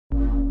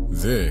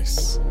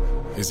This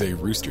is a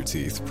Rooster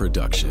Teeth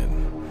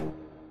production.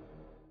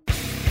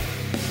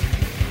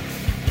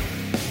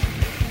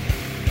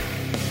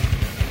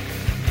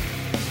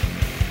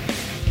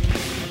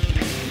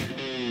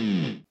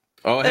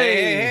 Oh,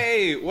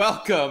 hey,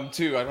 welcome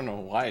to, I don't know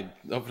why I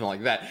opened it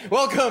like that.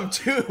 Welcome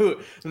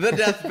to the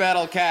Death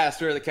Battle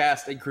cast. We're the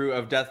cast and crew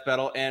of Death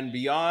Battle and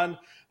Beyond.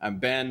 I'm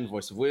Ben,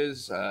 voice of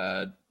Wiz.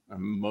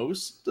 I'm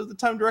most of the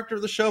time director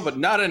of the show, but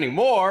not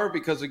anymore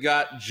because we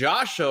got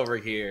Josh over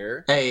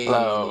here. Hey.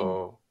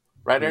 Hello.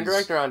 Writer and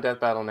director on Death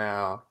Battle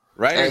now.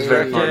 Right? It's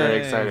very fun, very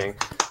exciting.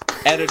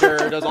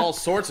 Editor, does all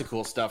sorts of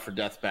cool stuff for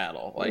Death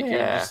Battle. Like, you're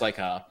just like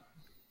a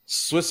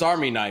Swiss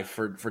Army knife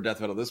for Death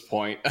Battle at this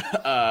point.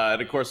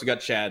 And of course, we got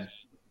Chad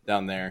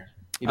down there.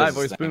 Hi,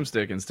 voice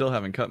Boomstick, and still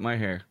haven't cut my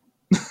hair.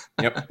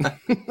 Yep.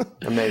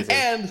 Amazing.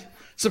 And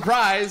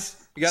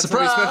surprise, we got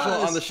somebody special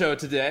on the show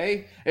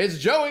today. It's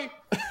Joey.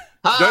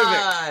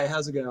 Hi,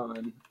 how's it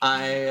going?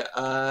 I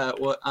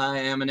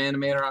am an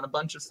animator on a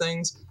bunch of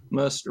things.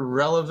 Most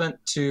relevant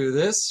to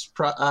this,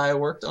 I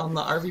worked on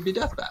the RVB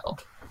Death Battle.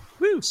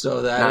 Woo.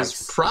 So that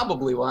is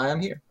probably why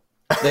I'm here.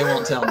 They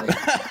won't tell me.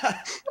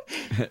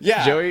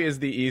 Yeah. Joey is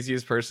the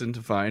easiest person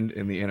to find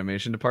in the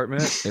animation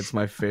department. It's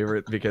my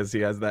favorite because he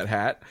has that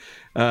hat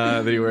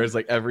that he wears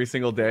like every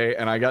single day.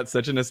 And I got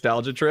such a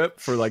nostalgia trip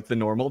for like the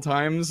normal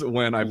times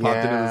when I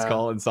popped into this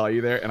call and saw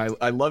you there. And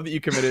I love that you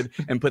committed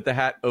and put the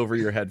hat over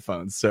your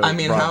headphones. So I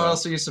mean, bravo. how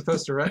else are you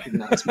supposed to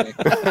recognize me?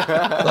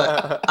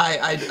 But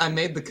I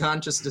made the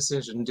conscious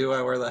decision, do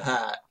I wear the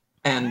hat?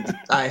 And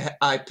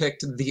I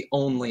picked the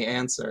only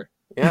answer.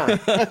 Yeah.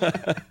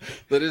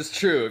 That is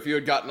true. If you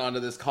had gotten onto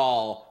this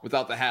call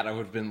without the hat, I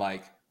would have been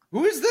like,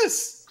 who is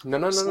this? No.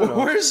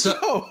 Where's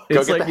Joe?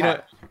 It's like, you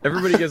know,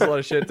 everybody gives a lot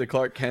of shit to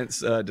Clark Kent's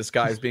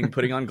disguise being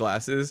putting on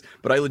glasses,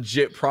 but I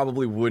legit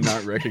probably would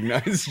not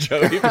recognize Joe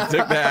if he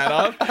took the hat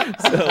off.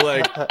 So,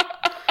 like,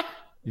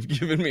 you've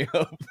given me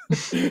hope.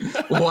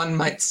 One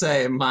might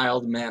say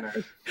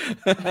mild-mannered.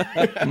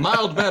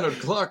 Mild-mannered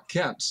Clark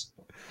Kent.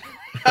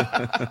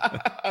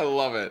 I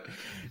love it.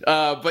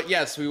 But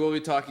yes, we will be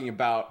talking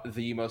about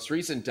the most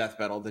recent Death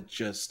Battle that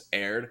just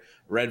aired,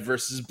 Red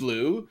versus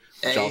Blue,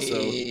 which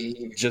also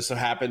just so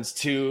happens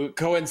to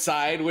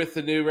coincide with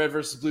the new Red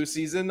versus Blue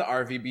season,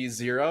 RVB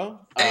 0,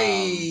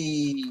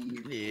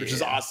 which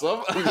is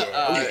awesome.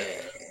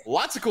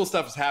 Lots of cool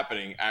stuff is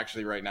happening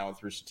actually right now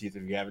with Rooster Teeth.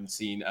 If you haven't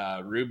seen,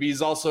 Ruby's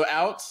also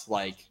out.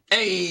 Like,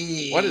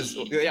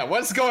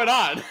 what's going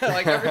on?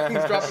 Like,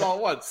 everything's dropping all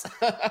at once.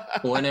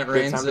 When it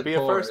rains, time to be a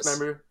first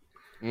member.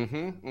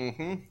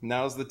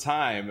 Now's the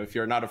time. If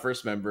you're not a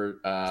first member,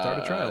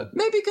 Start a trial.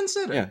 Maybe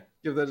consider. Yeah,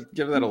 give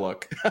that a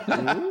look.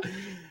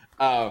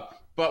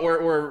 But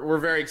we're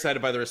very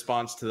excited by the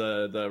response to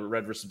the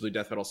Red versus Blue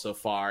Death Battle so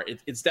far.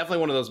 It's definitely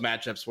one of those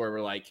matchups where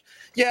we're like,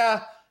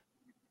 yeah,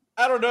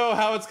 I don't know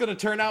how it's going to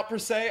turn out per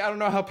se. I don't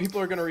know how people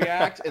are going to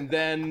react. And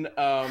then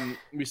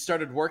we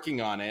started working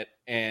on it.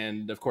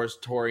 And of course,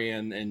 Tori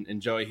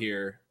and Joey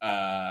here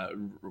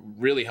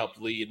really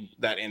helped lead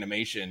that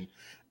animation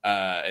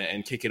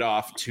and kick it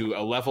off to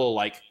a level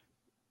like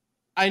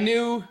I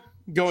knew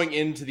going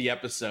into the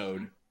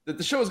episode that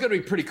the show was going to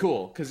be pretty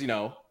cool. Because, you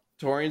know,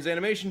 Torian's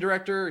animation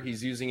director,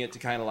 he's using it to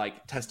kind of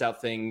like test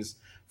out things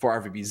for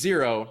RVB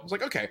 0. I was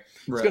like, okay,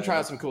 let's go try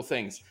out some cool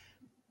things.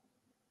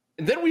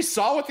 And then we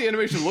saw what the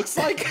animation looks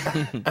like.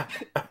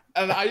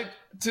 And I,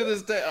 to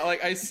this day,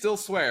 like, I still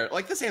swear,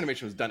 like, this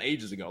animation was done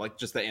ages ago, like,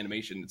 just the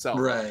animation itself.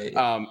 Right.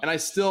 And I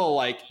still,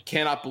 like,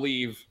 cannot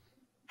believe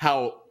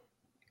how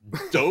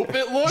dope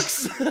it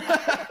looks.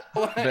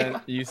 Ben,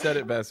 you said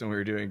it best when we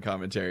were doing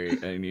commentary,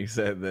 and you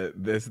said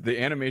that the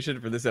animation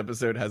for this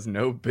episode has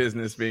no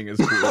business being as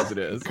cool as it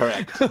is.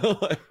 Correct.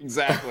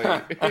 Exactly.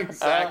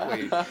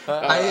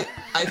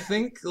 I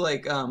think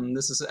like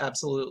this is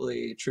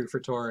absolutely true for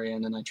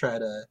Torian, and I try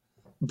to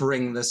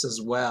bring this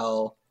as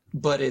well,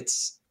 but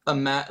it's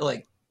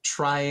like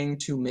trying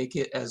to make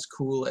it as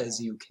cool as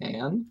you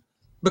can,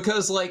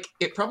 because like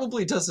it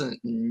probably doesn't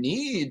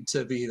need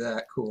to be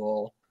that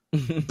cool.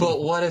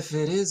 But what if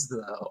it is,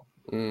 though?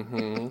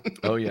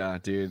 Oh, yeah,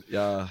 dude.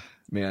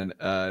 Man,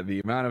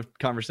 the amount of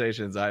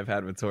conversations I've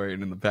had with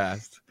Torian in the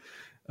past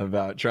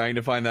about trying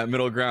to find that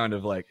middle ground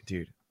of like,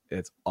 dude,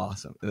 it's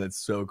awesome. That's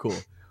so cool.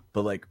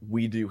 But like,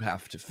 we do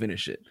have to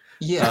finish it.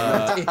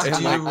 Yeah, it's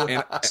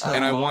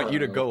and I want you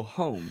to go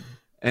home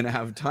and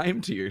have time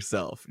to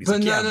yourself. And he's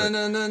but like,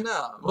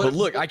 no. But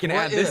look, I can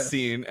add this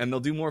scene, and they'll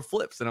do more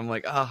flips. And I'm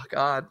like, oh,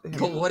 God.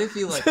 But what if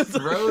he like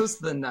throws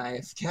the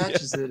knife,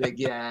 catches it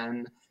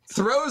again,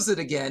 throws it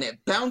again, it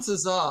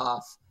bounces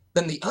off,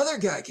 then the other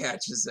guy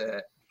catches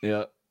it.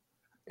 Yeah.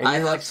 And I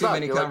you're have like, too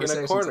many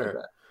conversations in a like corner.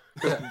 that.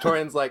 Yeah.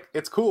 Torian's like,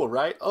 it's cool,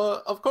 right?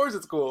 Of course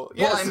it's cool.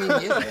 Well, Yes. I mean,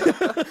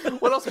 yeah.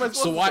 What else am I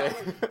supposed So to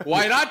say?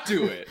 why not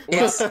do it?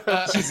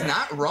 He's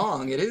not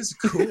wrong. It is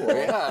cool.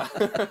 Yeah.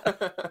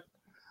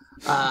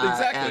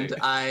 Exactly. And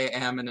I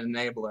am an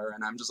enabler,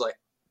 and I'm just like,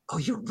 oh,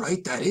 you're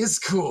right, that is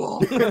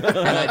cool. And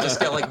I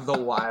just get like the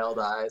wild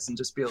eyes and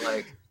just be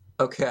like,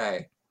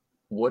 okay,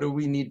 what do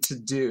we need to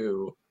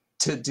do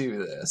to do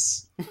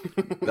this.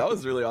 That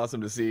was really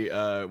awesome to see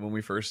when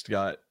we first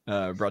got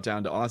brought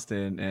down to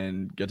Austin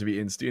and get to be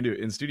in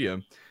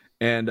studio.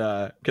 And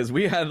because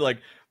we had like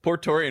poor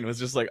Torian was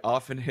just like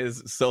off in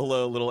his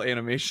solo little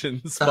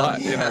animation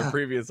spot in our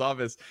previous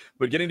office,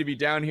 but getting to be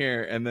down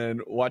here and then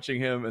watching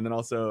him, and then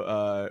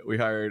also we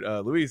hired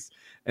Luis,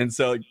 and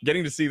so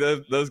getting to see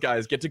those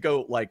guys get to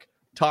go like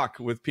talk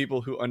with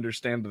people who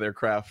understand their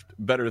craft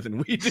better than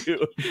we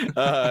do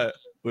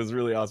was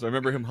really awesome. I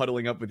remember him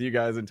huddling up with you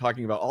guys and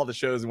talking about all the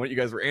shows and what you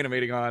guys were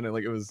animating on, and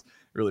like it was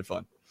really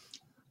fun.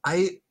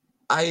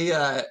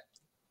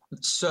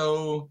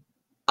 So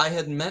I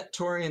had met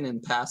Torian in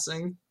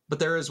passing, but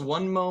there is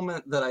one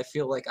moment that I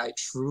feel like I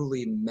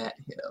truly met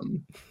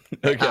him.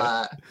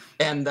 Okay.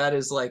 And that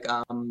is like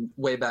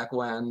way back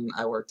when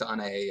I worked on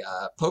a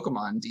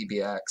Pokemon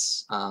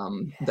DBX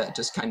that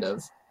just kind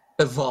of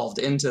evolved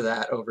into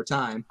that over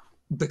time,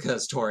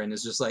 because Torian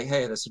is just like,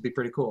 hey, this would be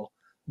pretty cool.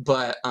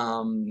 But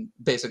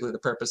basically the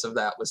purpose of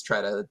that was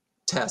try to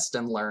test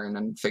and learn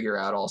and figure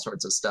out all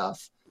sorts of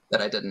stuff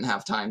that I didn't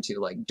have time to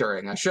like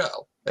during a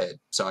show,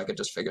 so I could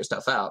just figure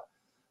stuff out.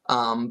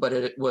 But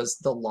it was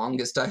the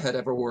longest I had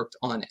ever worked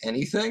on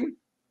anything.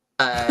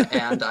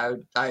 And I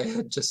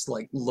had just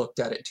like looked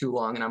at it too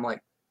long, and I'm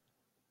like,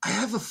 I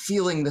have a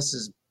feeling this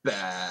is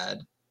bad.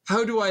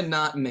 How do I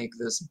not make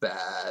this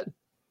bad?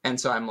 And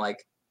so I'm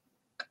like,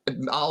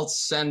 I'll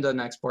send an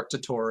export to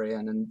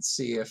Torian and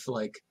see if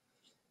like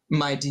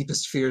my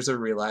deepest fears are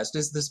realized.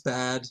 Is this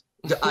bad?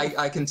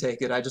 I can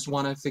take it. I just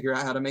want to figure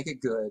out how to make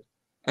it good.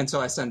 And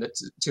so I send it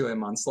to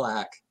him on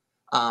Slack.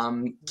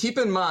 Keep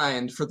in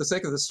mind, for the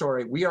sake of the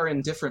story, we are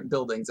in different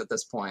buildings at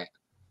this point.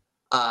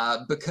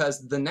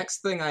 Because the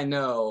next thing I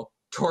know,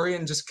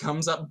 Torian just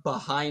comes up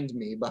behind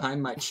me,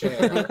 behind my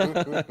chair,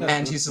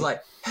 and he's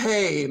like,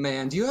 hey,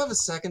 man, do you have a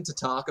second to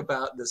talk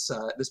about this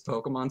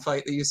Pokemon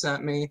fight that you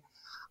sent me?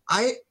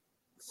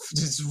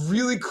 It's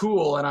really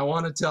cool, and I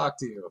want to talk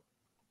to you.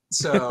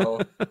 So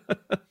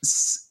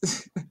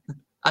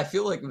I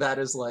feel like that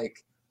is like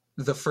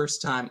the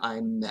first time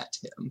I met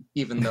him,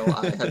 even though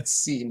I had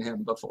seen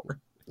him before.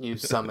 You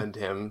summoned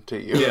him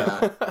to you.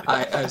 Yeah,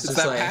 I was It's just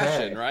that like,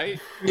 passion, hey. right?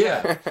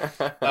 Yeah.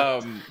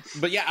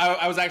 But yeah,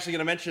 I was actually going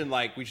to mention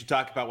like we should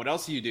talk about what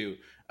else you do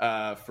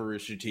for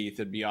Rooster Teeth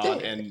and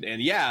beyond,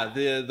 and yeah,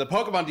 the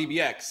Pokemon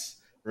DBX.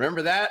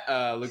 Remember that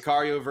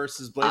Lucario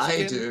versus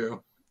Blaziken? I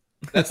do.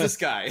 That's this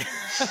guy.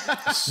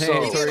 So Hey,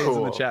 Torian's in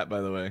cool. the chat,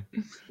 by the way.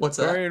 What's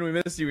that? Torian, we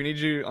missed you. We need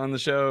you on the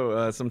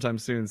show sometime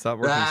soon. Stop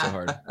working so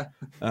hard.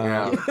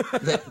 Yeah.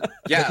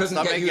 Yeah, couldn't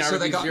stop get making you, so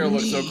they RB got Zero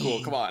look so me.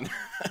 cool. Come on.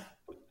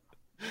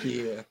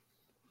 Yeah.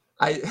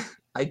 I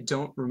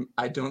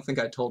don't think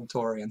I told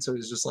Torian, so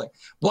he's just like,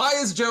 why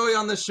is Joey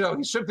on the show?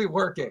 He should be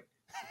working.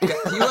 You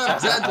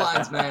have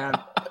deadlines, man.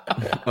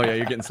 Oh yeah,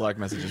 you're getting Slack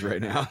messages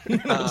right now.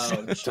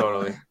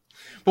 Totally.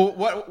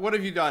 Well, what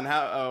have you done?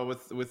 How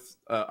with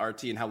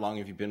RT, and how long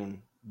have you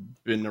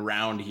been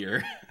around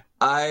here?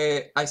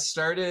 I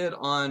started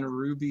on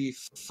Ruby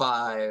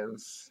 5,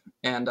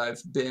 and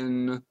I've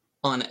been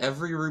on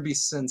every Ruby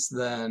since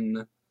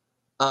then,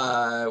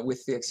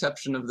 with the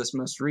exception of this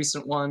most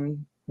recent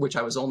one, which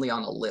I was only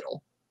on a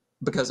little,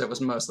 because it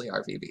was mostly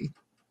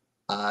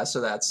RVB.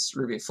 So that's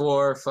Ruby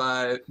 4,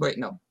 5, wait,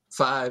 no,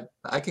 5,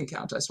 I can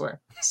count, I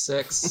swear.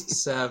 6,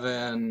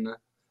 7,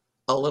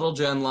 a little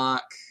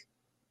Genlock,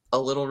 a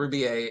little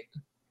Ruby 8,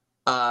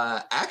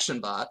 Action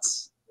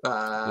Bots,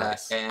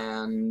 Nice.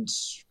 and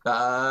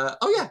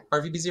oh yeah,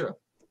 RVB 0.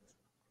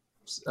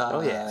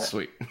 Oh, yeah.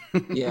 Sweet.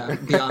 Yeah.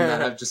 Beyond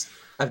that,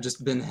 I've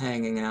just been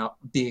hanging out,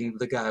 being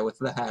the guy with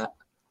the hat.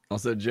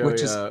 Also, Joey,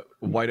 Which is-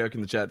 White Oak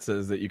in the chat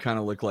says that you kind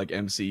of look like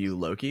MCU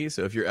Loki.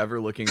 So if you're ever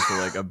looking for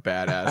like a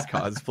badass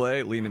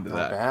cosplay, lean into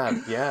Not that.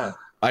 bad. Yeah.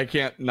 I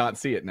can't not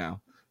see it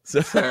now.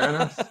 So Fair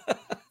enough.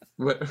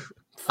 What-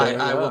 Fair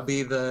I will enough.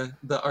 be the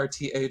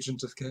RT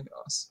agent of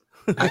chaos.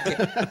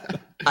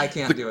 I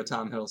can't do a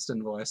Tom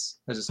Hiddleston voice.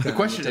 I just kinda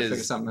question need to is-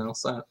 figure something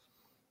else out.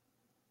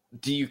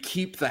 Do you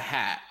keep the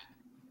hat?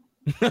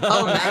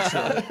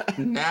 Oh,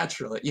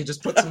 naturally. You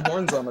just put some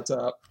horns on the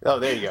top. Oh,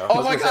 there you go. Oh I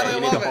was my gonna God, say, I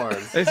you need love the it.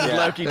 horns. this is Yeah.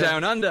 Loki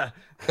Down Under.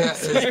 Yeah,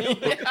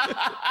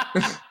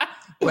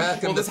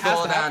 welcome Well, this to has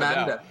Fall to Down happen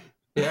now. Under.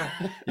 Yeah.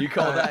 You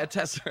call that a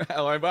tesseract?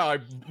 Oh,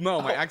 no,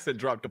 my accent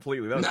dropped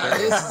completely. That was No,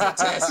 terrible. this is a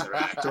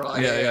Tesseract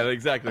right Yeah, here. yeah,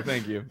 exactly.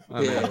 Thank you.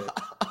 I mean, Yeah.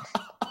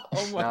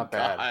 Oh my Not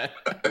bad.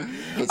 god!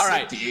 It's All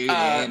right, a beauty,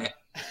 ain't it?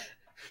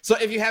 So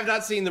if you have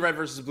not seen the Red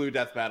versus Blue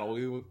Death Battle,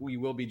 we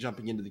will be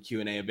jumping into the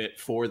Q&A a bit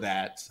for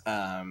that.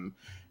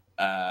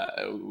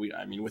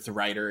 With the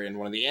writer and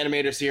one of the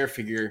animators here,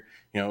 figure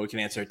we can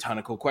answer a ton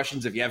of cool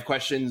questions. If you have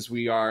questions,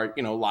 we are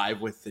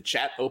live with the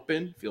chat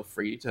open. Feel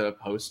free to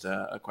post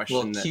a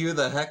question. We'll cue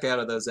the heck out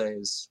of those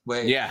A's.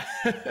 Wait, Yeah.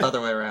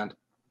 other way around.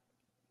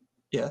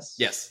 Yes.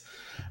 Yes.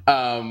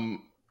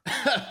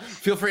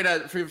 Feel free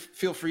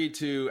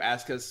to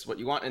ask us what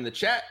you want in the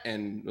chat,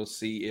 and we'll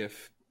see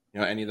if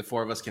any of the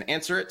four of us can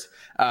answer it.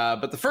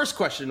 But the first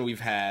question we've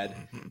had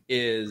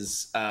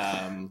is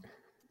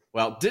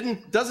Well,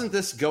 doesn't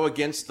this go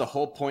against the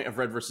whole point of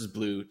Red versus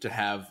Blue to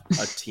have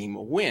a team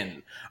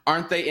win?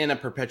 Aren't they in a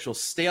perpetual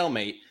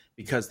stalemate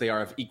because they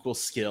are of equal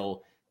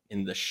skill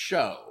in the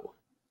show?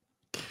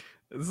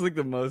 This is like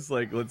the most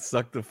like let's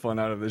suck the fun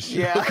out of this show.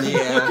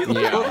 Yeah.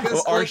 Well,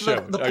 Because, our like, show.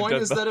 the point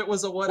is that it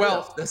was a what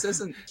Well- if. This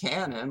isn't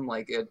canon.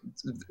 Like it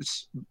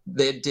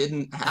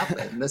didn't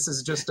happen. This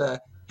is just a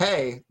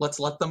hey, let's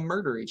let them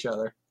murder each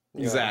other.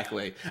 Yeah.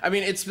 Exactly. I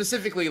mean, it's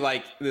specifically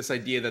like this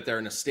idea that they're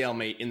in a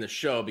stalemate in the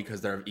show because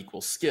they're of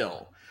equal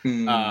skill.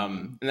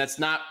 And that's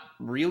not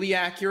really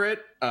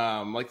accurate.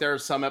 Like there are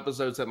some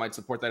episodes that might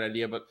support that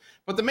idea, but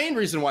the main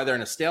reason why they're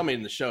in a stalemate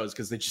in the show is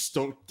because they just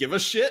don't give a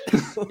shit.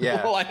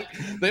 Yeah. Like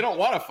they don't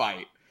want to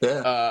fight.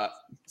 Yeah.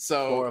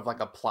 So More of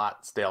like a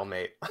plot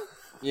stalemate.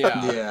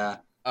 yeah.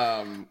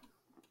 Yeah.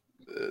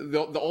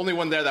 The only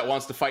one there that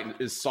wants to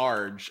fight is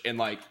Sarge, and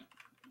like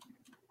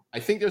I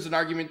think there's an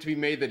argument to be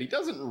made that he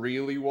doesn't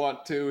really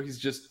want to. He's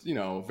just,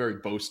 very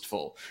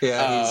boastful.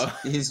 Yeah.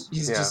 He's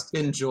Yeah. just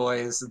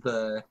enjoys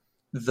the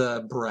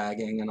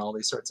bragging and all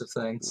these sorts of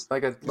things.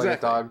 Like a Exactly.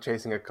 dog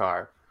chasing a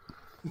car.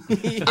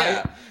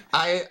 Yeah.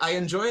 I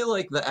enjoy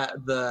like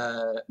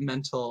the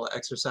mental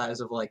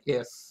exercise of like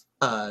if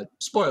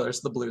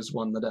spoilers, the Blues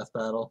won the death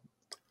battle.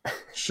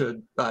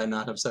 Should I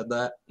not have said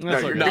that? That's No,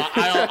 okay. you're No,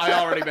 I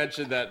already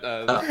mentioned that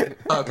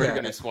we're Okay.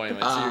 going to spoil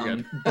it, so you're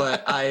good.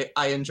 But I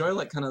enjoy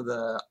like kind of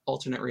the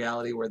alternate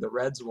reality where the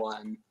Reds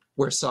won,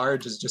 where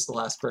Sarge is just the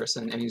last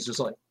person and he's just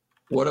like,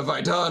 what have I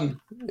done?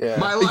 Yeah.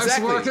 My life's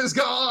Exactly. work is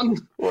gone.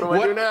 What do I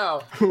What- do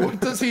now? What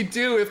does he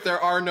do if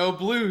there are no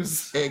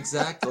Blues?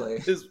 Exactly.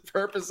 His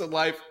purpose in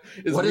life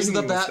is What is the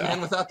meaningless Batman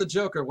now. without the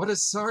Joker? What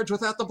is Sarge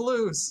without the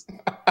Blues?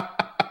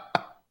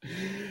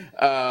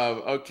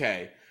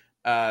 Okay.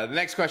 The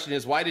next question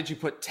is, why did you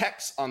put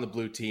Tex on the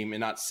blue team and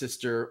not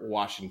Sister,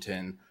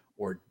 Washington,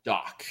 or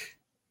Doc?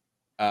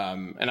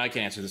 And I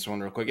can answer this one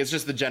real quick. It's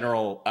just the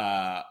general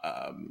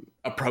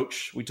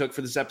approach we took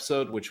for this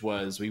episode, which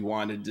was we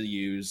wanted to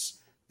use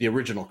the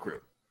original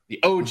crew,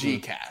 the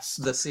OG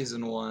cast. The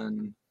season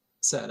 1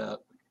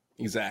 setup.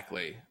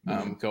 Exactly.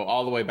 Go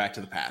all the way back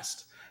to the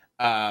past.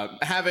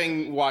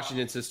 Having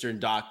Washington, Sister, and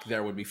Doc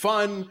there would be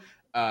fun,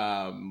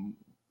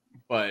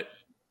 but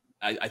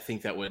I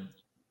think that would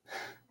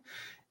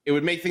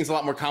make things a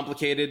lot more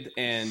complicated,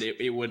 and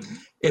it would.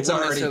 It's wouldn't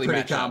already necessarily pretty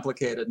match up.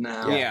 complicated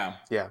now. Yeah.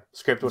 Yeah.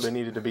 Script would have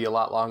needed to be a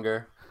lot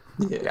longer.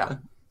 Yeah.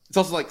 It's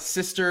also like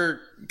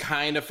Sister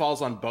kind of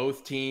falls on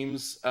both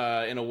teams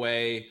in a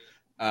way.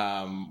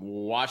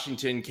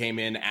 Washington came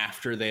in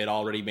after they had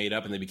already made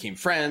up and they became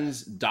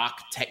friends. Doc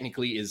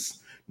technically is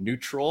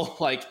neutral.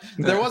 Like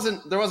there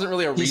wasn't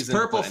really a reason. He's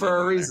purple to put for a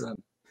anything reason.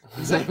 there.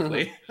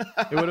 Exactly.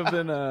 It would have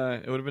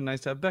been nice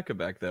to have Becca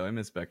back though. I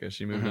miss Becca.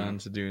 She moved on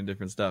to doing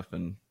different stuff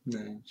and Yeah.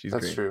 she's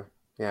That's great. true.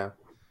 Yeah.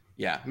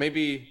 Yeah,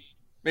 maybe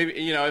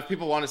if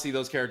people want to see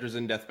those characters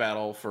in Death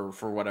Battle for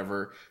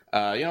whatever,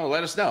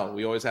 let us know.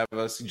 We always have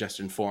a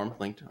suggestion form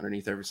linked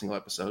underneath every single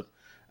episode.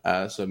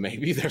 So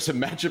maybe there's a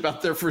matchup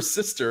out there for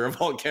Sister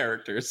of all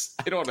characters.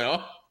 I don't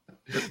know.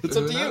 It's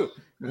up to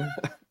you.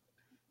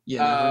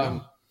 Yeah.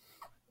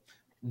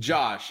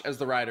 Josh, as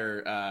the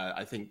writer,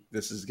 I think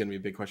this is going to be a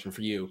big question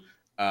for you.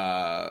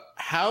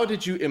 How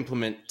did you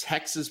implement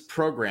Tex's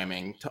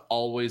programming to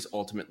always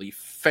ultimately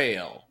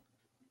fail?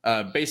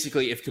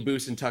 Basically, if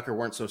Caboose and Tucker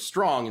weren't so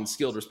strong and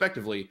skilled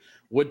respectively,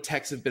 would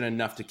Tex have been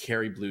enough to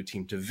carry Blue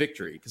Team to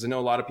victory? Because I know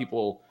a lot of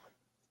people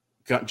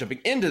jumping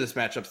into this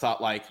matchup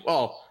thought like,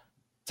 well,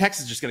 Tex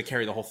is just going to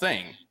carry the whole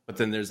thing. But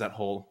then there's that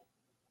whole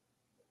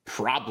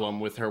problem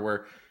with her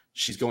where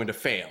she's going to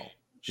fail.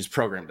 She's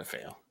programmed to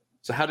fail.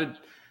 So how did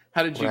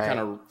you Right. kind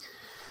of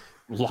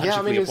logically Yeah,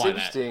 I mean, it's apply that?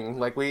 interesting.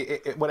 Like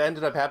what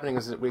ended up happening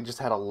is that we just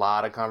had a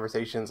lot of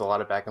conversations, a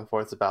lot of back and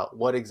forths about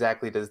what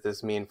exactly does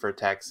this mean for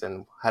Tex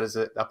and how does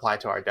it apply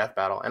to our death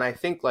battle. And I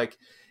think like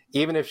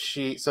even if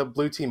so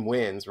Blue Team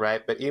wins,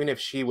 right? But even if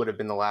she would have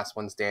been the last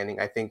one standing,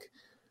 I think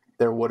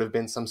there would have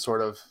been some sort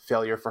of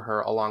failure for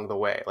her along the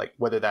way. Like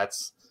whether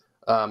that's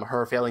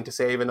her failing to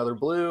save another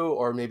Blue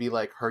or maybe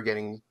like her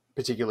getting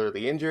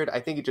particularly injured. I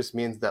think it just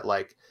means that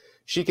like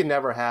she can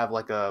never have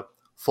like a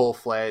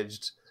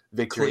full-fledged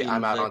victory. Clean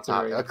I'm out on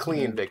top. victory. A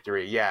clean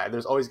victory. Yeah,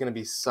 there's always going to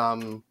be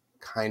some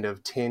kind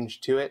of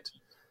tinge to it.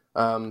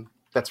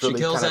 That's She really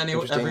kills kind of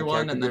interesting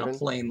everyone and then a character-driven.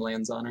 plane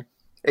lands on her.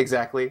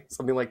 Exactly,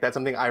 something like that.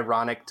 Something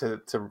ironic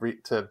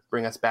to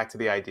bring us back to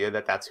the idea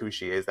that that's who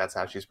she is. That's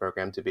how she's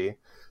programmed to be.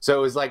 So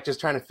it was like just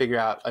trying to figure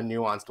out a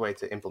nuanced way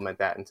to implement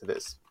that into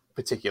this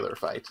particular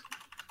fight.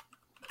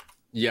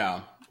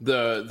 Yeah.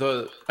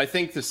 I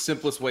think the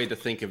simplest way to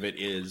think of it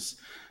is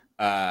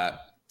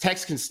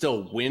Tex can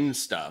still win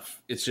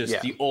stuff. It's just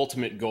Yeah. the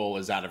ultimate goal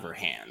is out of her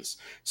hands.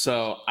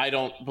 So I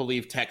don't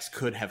believe Tex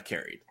could have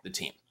carried the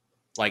team.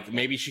 Like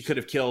maybe she could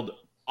have killed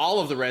all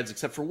of the Reds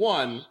except for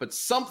one, but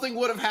something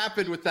would have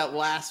happened with that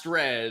last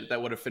Red that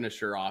would have finished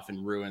her off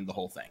and ruined the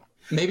whole thing.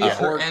 Maybe if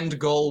her Or- end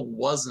goal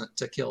wasn't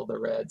to kill the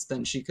Reds,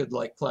 then she could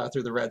like plow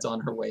through the Reds on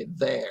her way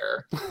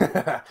there,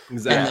 Exactly.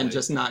 and then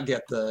just not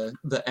get the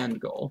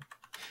end goal.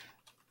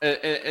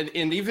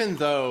 And even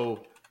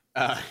though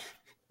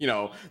you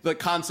know, the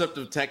concept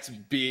of Tex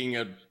being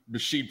a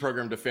machine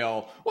programmed to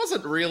fail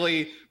wasn't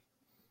really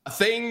a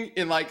thing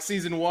in like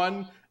season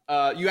 1.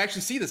 You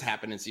actually see this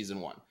happen in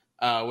season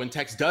 1 when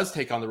Tex does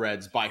take on the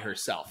Reds by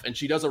herself, and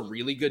she does a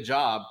really good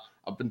job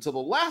up until the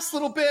last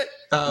little bit.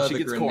 She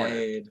gets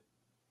grenade.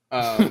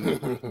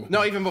 cornered.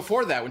 No, even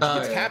before that, when she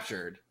gets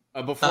captured,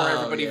 before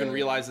everybody even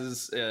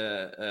realizes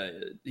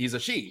he's a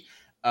she.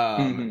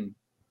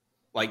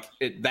 Like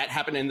that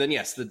happened, and then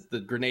yes, the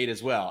grenade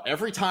as well.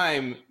 Every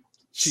time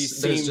she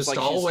seems just like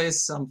always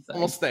she's something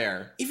almost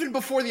there. Even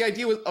before the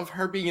idea of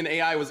her being an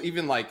AI was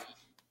even like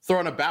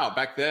thrown about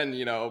back then,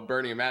 you know,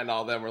 Bernie and Matt and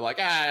all of them were like,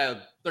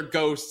 they're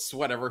ghosts,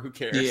 whatever, who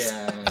cares?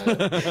 Yeah.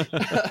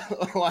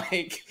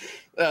 Like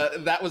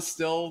that was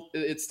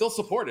it's still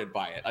supported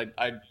by it.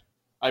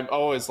 I'm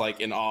always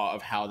like in awe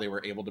of how they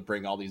were able to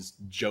bring all these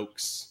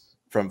jokes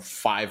from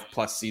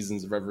 5+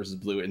 seasons of Red vs.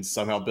 Blue and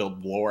somehow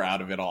build lore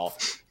out of it all.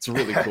 It's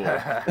really cool.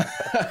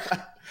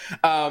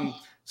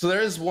 So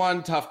there is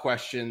one tough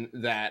question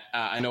that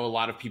I know a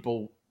lot of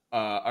people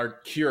are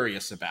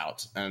curious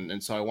about,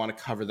 and so I want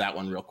to cover that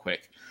one real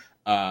quick.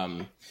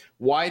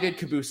 Why did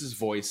Caboose's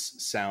voice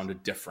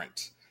sound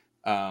different?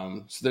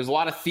 So there's a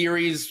lot of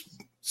theories,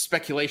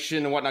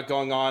 speculation, and whatnot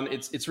going on.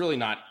 It's really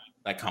not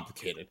that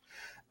complicated.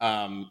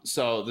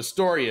 So the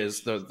story is,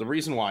 the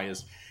reason why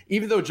is,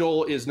 even though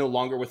Joel is no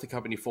longer with the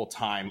company full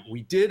time,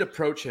 we did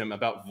approach him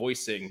about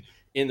voicing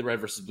in the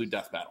Red vs. Blue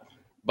death battle,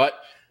 but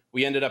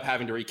we ended up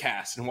having to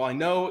recast. And while I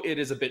know it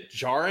is a bit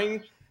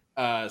jarring,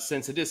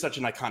 since it is such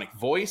an iconic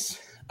voice,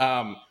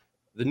 the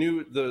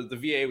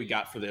VA we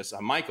got for this,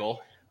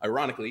 Michael,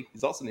 ironically,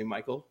 he's also named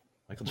Michael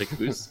J.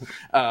 Caboose,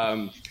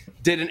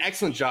 did an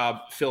excellent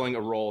job filling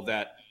a role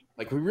that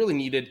like we really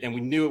needed, and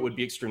we knew it would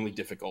be extremely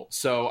difficult.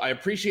 So I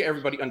appreciate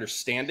everybody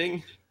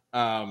understanding,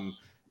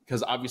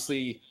 because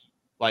obviously,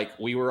 like,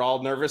 we were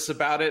all nervous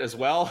about it as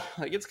well.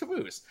 Like, it's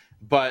Caboose,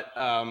 but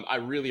I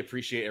really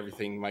appreciate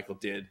everything Michael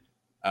did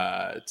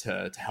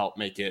to help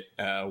make it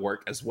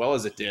work as well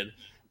as it did.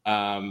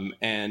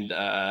 And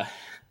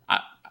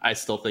I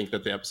still think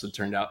that the episode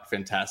turned out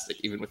fantastic,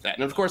 even with that.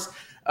 And of course,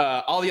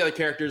 all the other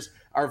characters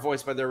are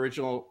voiced by the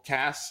original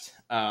cast,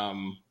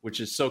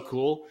 which is so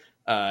cool.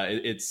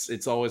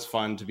 It's always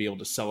fun to be able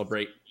to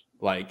celebrate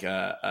like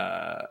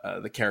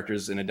the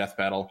characters in a death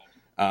battle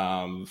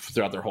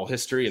throughout their whole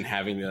history, and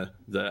having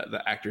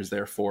the actors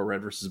there for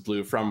Red vs.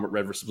 Blue from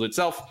Red vs. Blue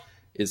itself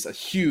is a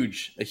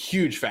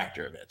huge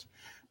factor of it.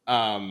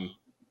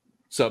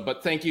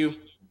 But thank you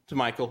to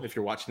Michael, if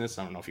you're watching this.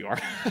 I don't know if you are,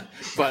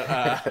 but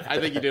I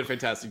think you did a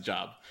fantastic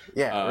job.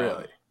 Yeah,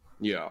 really.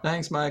 Yeah.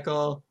 Thanks,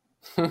 Michael.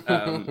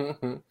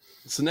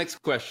 So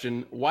next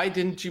question, why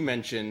didn't you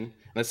mention,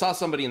 and I saw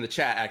somebody in the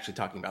chat actually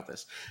talking about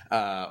this,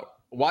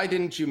 why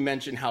didn't you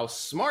mention how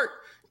smart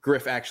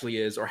Griff actually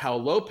is, or how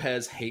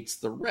Lopez hates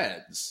the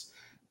Reds?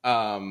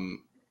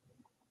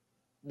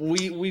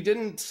 We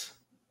didn't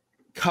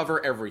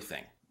cover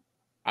everything.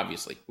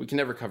 Obviously, we can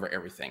never cover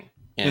everything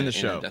in the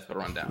show, in Death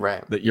Battle Rundown,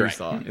 right? That you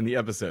saw in the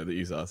episode that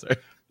you saw. Sorry,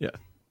 yeah.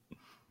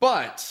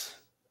 But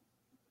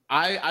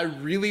I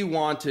really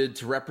wanted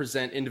to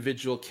represent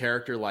individual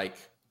character like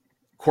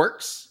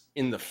quirks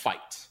in the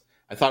fight.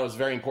 I thought it was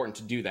very important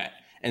to do that,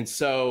 and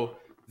so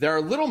there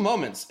are little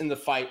moments in the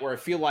fight where I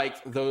feel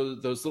like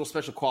those little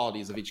special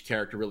qualities of each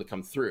character really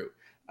come through.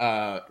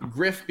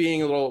 Griff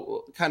being a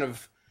little kind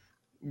of,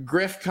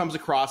 Griff comes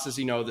across as,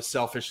 you know, the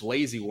selfish,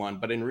 lazy one,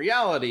 but in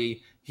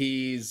reality,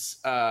 he's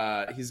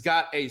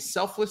got a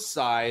selfless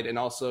side, and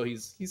also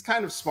he's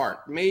kind of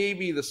smart,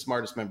 maybe the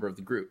smartest member of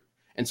the group.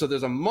 And so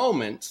there's a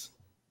moment,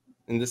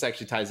 and this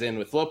actually ties in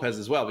with Lopez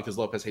as well, because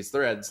Lopez hates the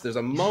Reds. There's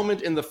a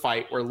moment in the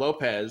fight where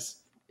Lopez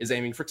is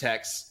aiming for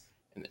Tex,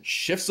 and then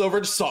shifts over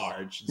to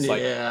Sarge. It's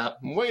like,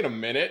 wait a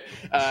minute.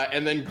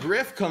 And then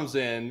Griff comes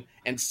in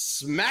and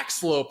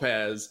smacks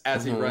Lopez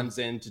as he runs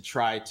in to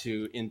try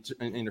to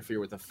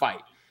interfere with the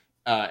fight.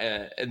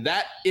 And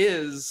that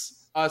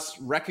is us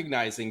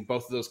recognizing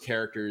both of those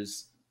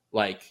characters,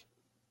 like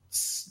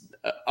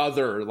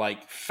other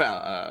like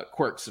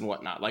quirks and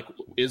whatnot. Like,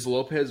 is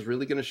Lopez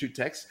really going to shoot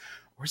Tex?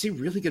 Or is he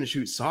really going to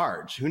shoot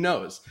Sarge? Who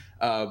knows?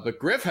 But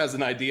Griff has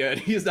an idea, and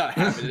he's not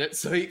having it,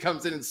 so he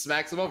comes in and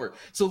smacks him over.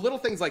 So little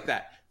things like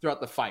that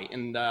throughout the fight.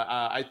 And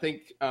I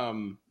think,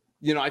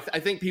 I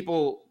think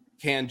people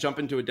can jump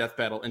into a death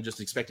battle and just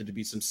expect it to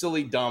be some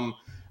silly, dumb,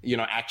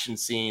 action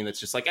scene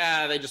that's just like,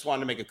 they just wanted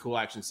to make a cool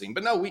action scene.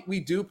 But no, we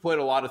do put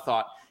a lot of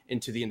thought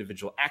into the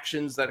individual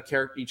actions that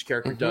each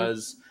character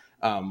does,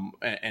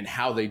 and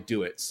how they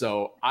do it.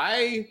 So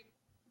I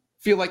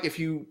feel like if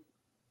you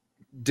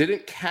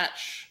didn't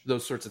catch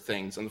those sorts of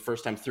things on the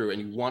first time through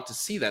and you want to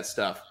see that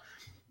stuff,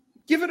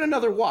 give it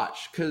another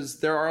watch, because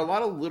there are a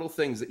lot of little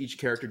things that each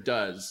character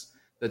does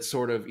that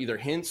sort of either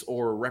hints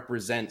or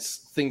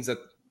represents things that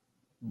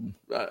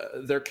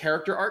their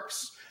character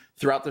arcs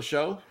throughout the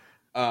show,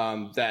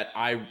 that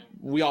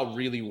we all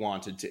really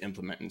wanted to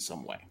implement in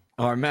some way.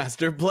 Our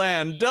master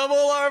plan, double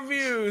our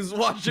views.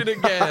 Watch it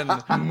again.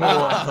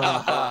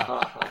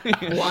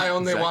 Why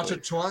only watch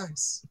it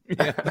twice?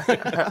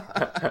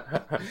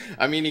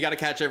 I mean, you got to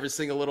catch every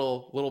single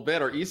little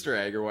bit or Easter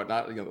egg or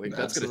whatnot.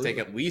 That's going to take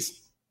at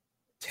least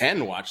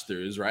 10 watch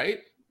throughs, right?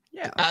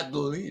 Yeah, at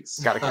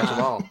least. Got to catch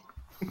them all.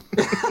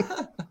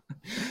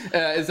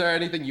 Is there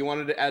anything you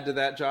wanted to add to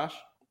that, Josh?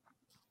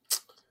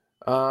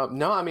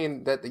 No, I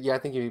mean that. Yeah, I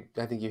think you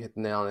hit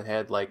the nail on the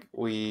head. Like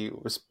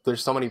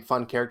there's so many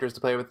fun characters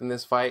to play with in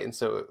this fight, and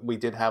so we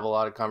did have a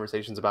lot of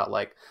conversations about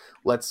like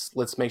let's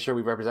make sure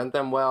we represent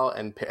them well,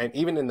 and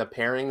even in the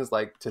pairings,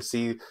 like to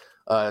see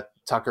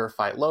Tucker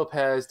fight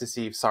Lopez, to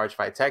see Sarge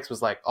fight Tex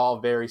was like all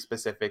very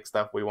specific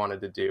stuff we wanted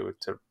to do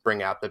to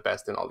bring out the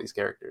best in all these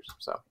characters.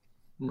 So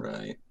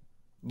right.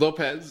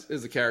 Lopez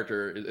is a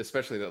character,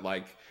 especially that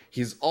like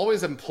he's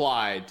always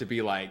implied to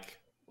be like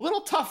a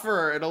little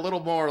tougher and a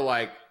little more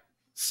like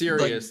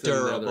serious, like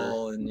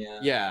durable, than the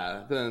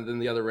and than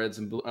the other Reds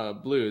and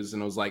Blues,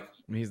 and I was like,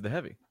 he's the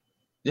heavy.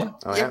 Yeah.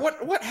 Oh, yeah.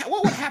 What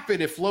would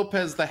happen if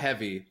Lopez the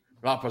Heavy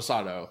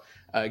Raposado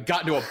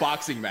got into a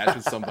boxing match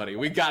with somebody?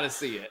 We got to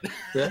see it.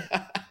 Yeah.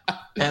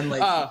 And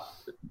like,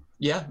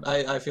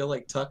 I feel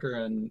like Tucker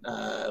and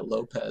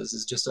Lopez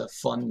is just a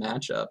fun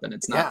matchup, and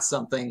it's not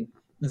something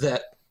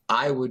that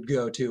I would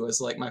go to as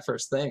like my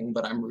first thing,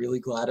 but I'm really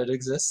glad it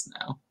exists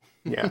now.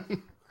 Yeah.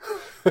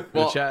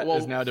 The chat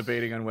is now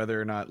debating on whether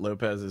or not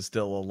Lopez is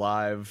still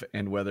alive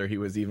and whether he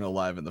was even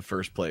alive in the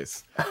first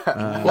place.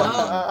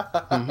 Well,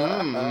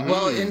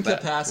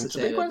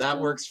 incapacitated. That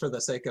works for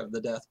the sake of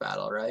the death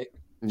battle, right?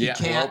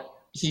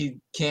 He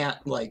can't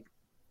like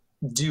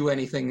do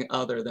anything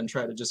other than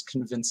try to just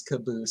convince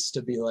Caboose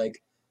to be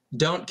like,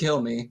 don't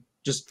kill me.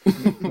 Just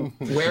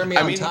wear me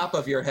on top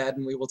of your head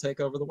and we will take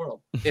over the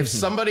world. If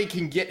somebody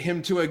can get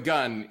him to a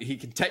gun, he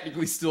can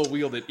technically still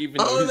wield it, even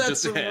though he's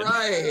just a head.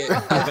 Right.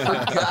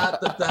 I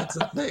forgot that that's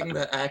a thing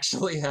that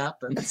actually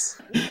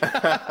happens.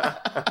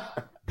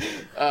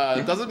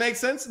 Does it make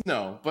sense?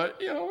 No, but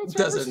it's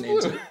doesn't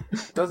need to.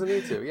 Doesn't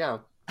need to. Yeah.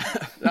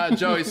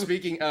 Joey,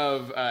 speaking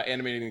of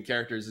animating the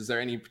characters, is there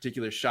any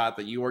particular shot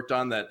that you worked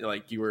on that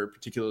like you were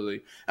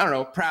particularly, I don't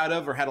know, proud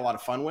of or had a lot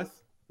of fun with?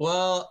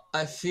 Well,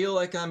 I feel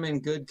like I'm in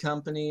good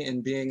company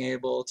in being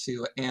able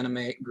to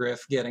animate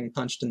Griff getting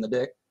punched in the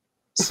dick.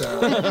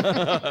 So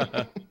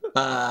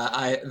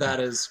that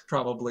is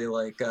probably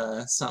like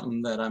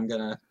something that I'm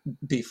gonna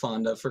be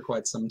fond of for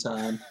quite some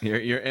time.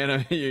 Your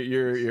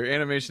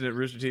animation at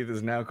Rooster Teeth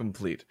is now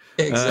complete.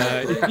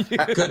 Exactly.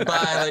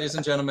 Goodbye, ladies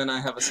and gentlemen. I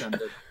have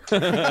ascended.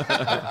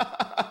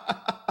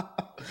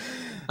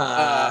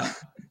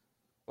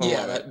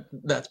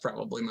 That's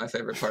probably my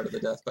favorite part of the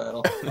death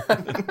battle.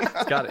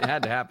 It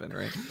had to happen,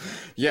 right?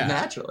 Yeah,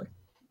 naturally.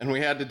 And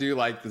we had to do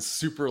like the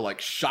super like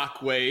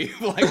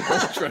shockwave like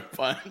ultra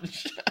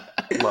punch.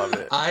 Love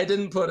it. I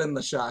didn't put in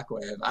the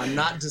shockwave. I'm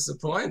not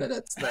disappointed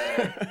it's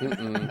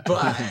there.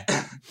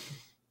 But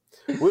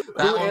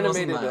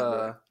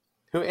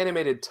who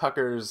animated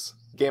Tucker's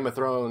Game of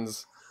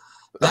Thrones?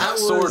 That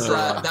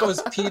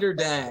was Peter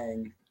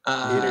Dang.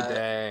 Peter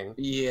Dang.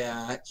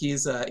 Yeah,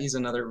 he's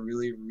another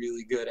really,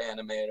 really good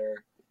animator.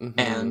 Mm-hmm.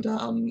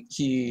 And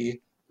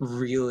he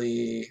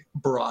really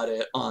brought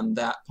it on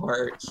that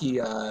part. He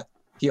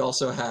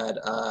also had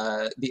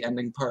the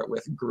ending part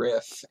with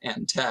Griff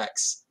and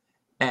Tex,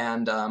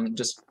 and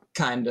just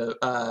kind of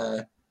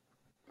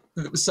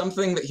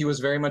something that he was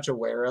very much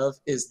aware of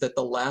is that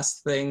the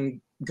last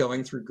thing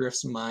going through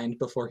Griff's mind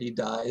before he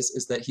dies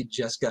is that he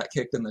just got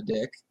kicked in the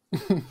dick.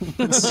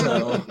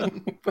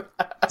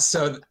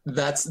 So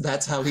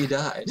that's how he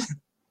died.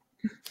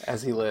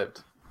 As he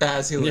lived.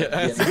 As he lived.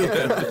 Yeah.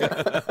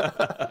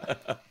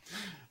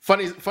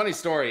 Funny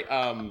story.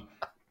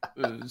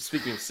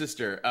 Speaking of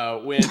sister,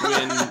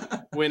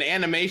 when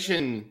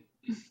animation,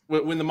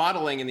 when the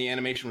modeling and the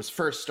animation was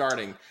first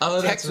starting,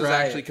 Tex was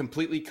actually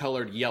completely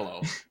colored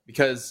yellow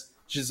because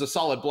she's a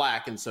solid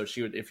black, and so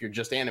she would, if you're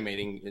just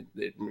animating,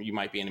 you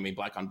might be animating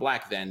black on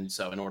black then.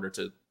 So in order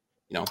to,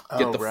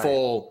 get the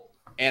full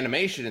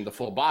animation in the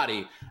full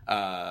body,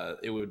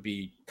 it would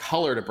be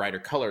colored a brighter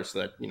color so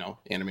that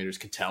animators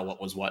could tell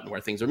what was what and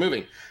where things are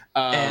moving.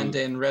 And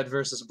in Red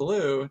versus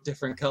Blue,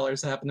 different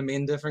colors happen to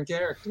mean different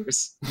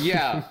characters.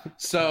 Yeah,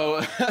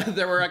 so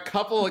there were a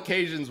couple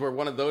occasions where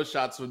one of those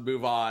shots would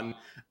move on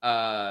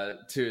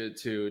to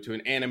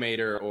an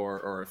animator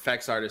or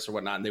effects artist or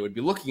whatnot, and they would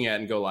be looking at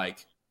it and go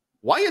like,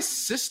 "Why is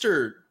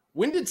Sister?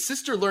 When did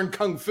Sister learn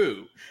Kung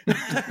Fu?" There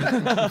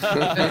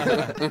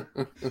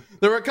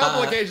were a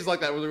couple occasions like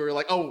that where we were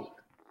like, "Oh,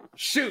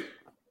 shoot,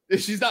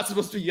 she's not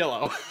supposed to be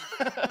yellow."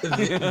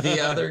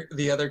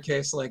 The other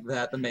case like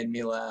that made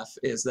me laugh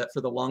is that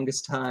for the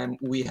longest time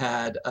we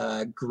had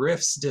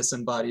Griff's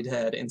disembodied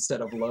head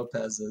instead of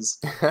Lopez's.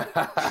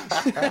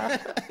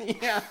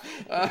 Yeah,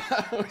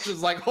 which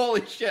is like,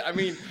 holy shit. I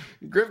mean,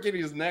 Griff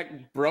getting his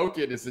neck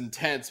broken is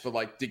intense, but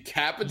like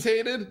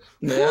decapitated,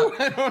 whew,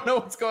 I don't know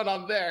what's going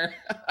on there.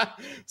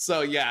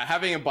 So yeah,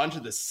 having a bunch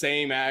of the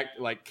same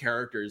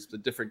characters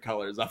with different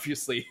colors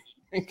obviously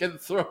It can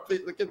throw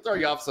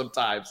you off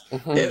sometimes.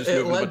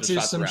 It led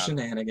to some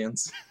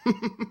shenanigans.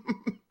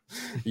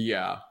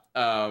 Yeah.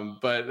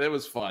 But it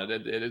was fun.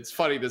 It's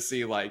funny to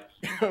see like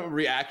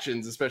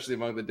reactions, especially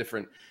among the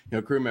different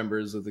crew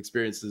members with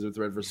experiences with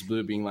Red versus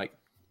Blue, being like,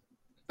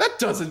 that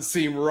doesn't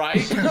seem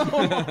right.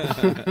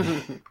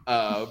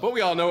 But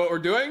we all know what we're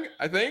doing,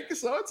 I think,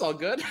 so it's all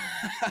good.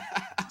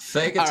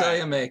 Fake it till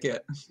you make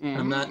it.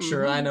 I'm not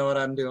sure I know what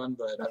I'm doing,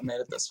 but I've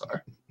made it this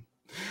far.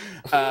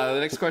 The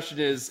next question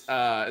is,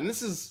 and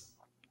this is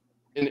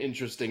an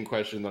interesting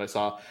question that I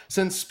saw.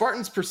 Since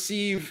Spartans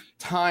perceive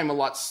time a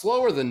lot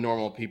slower than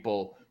normal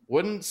people,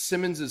 wouldn't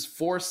Simmons's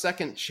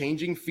 4-second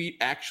changing feet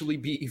actually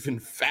be even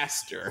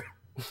faster?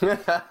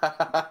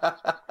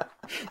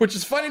 Which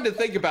is funny to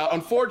think about.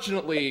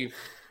 Unfortunately,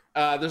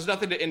 there's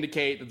nothing to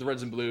indicate that the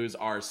Reds and Blues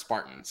are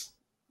Spartans.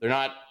 They're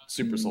not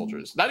super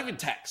soldiers. Not even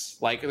Tex.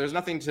 Like, there's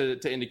nothing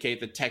to indicate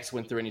that Tex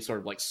went through any sort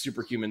of like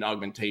superhuman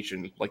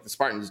augmentation like the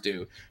Spartans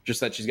do. Just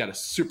that she's got a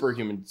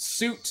superhuman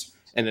suit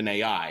and an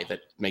AI that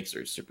makes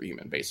her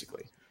superhuman,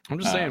 basically. I'm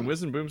just saying,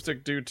 Wiz and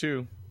Boomstick do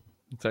too.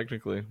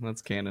 Technically,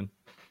 that's canon.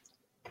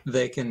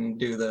 They can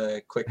do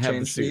the quick Have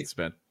change the suit feat.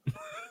 spent.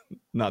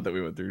 Not that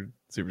we went through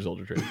super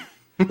soldier training.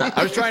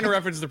 I was trying to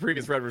reference the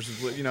previous Red versus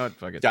Blue. You know what?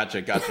 Fuck it.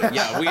 Gotcha.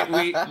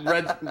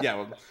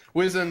 Yeah,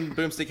 Wiz and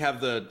Boomstick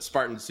have the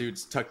Spartan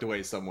suits tucked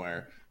away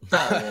somewhere.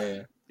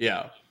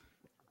 Yeah.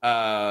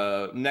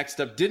 Next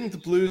up, didn't the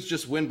Blues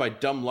just win by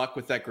dumb luck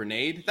with that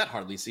grenade? That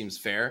hardly seems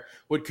fair.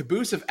 Would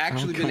Caboose have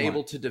actually been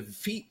able to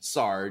defeat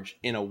Sarge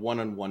in a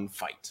one-on-one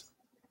fight?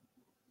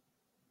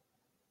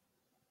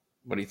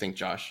 What do you think,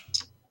 Josh?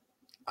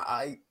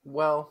 I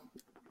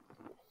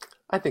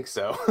think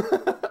so.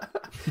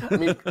 I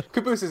mean,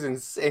 Caboose is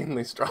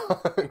insanely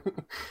strong.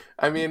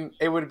 I mean,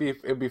 it would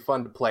be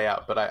fun to play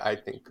out, but I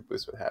think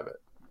Caboose would have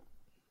it.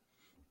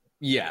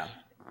 Yeah.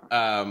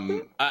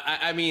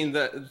 I mean,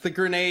 the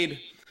grenade.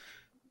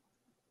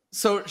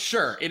 So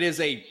sure, it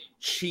is a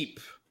cheap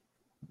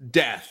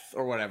death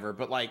or whatever,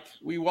 but like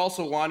we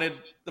also wanted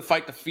the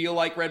fight to feel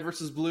like Red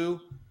versus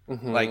Blue.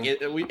 Mm-hmm. Like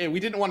we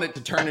didn't want it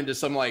to turn into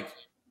some like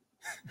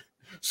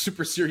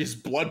super serious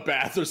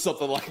bloodbath or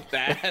something like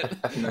that.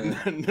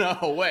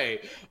 No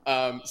way.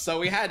 So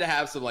we had to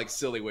have some like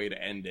silly way to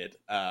end it.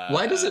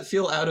 Why does it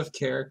feel out of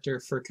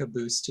character for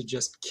Caboose to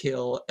just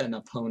kill an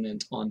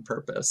opponent on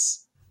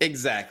purpose?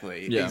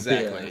 Exactly.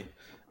 Yeah.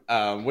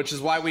 Which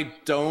is why we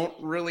don't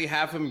really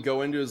have him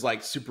go into his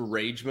like super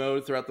rage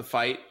mode throughout the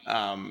fight.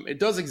 It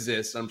does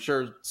exist. I'm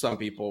sure some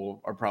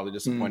people are probably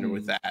disappointed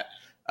with that.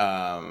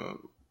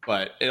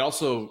 But it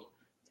also,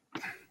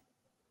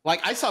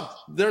 like, I saw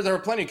there were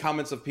plenty of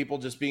comments of people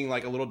just being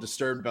like a little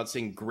disturbed about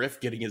seeing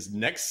Griff getting his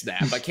neck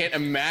snapped. I can't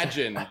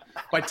imagine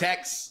by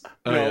Tex,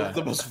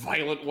 the most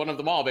violent one of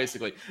them all,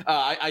 basically.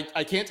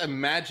 I can't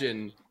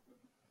imagine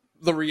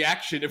the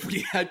reaction if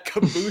we had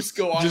Caboose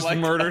go on just like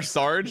murder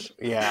Sarge.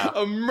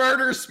 A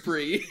murder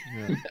spree.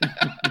 Yeah.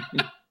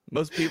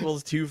 Most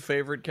people's two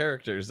favorite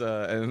characters,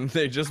 and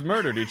they just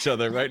murdered each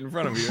other right in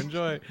front of you.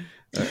 Enjoy.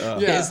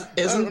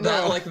 Isn't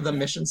that like the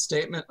mission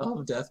statement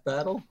of Death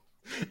Battle?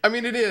 I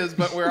mean, it is,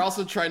 but we're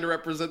also trying to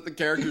represent the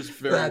characters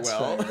very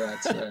well.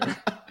 That's fair.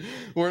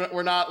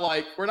 We're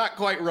not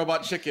quite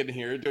Robot Chicken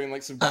here, doing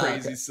like some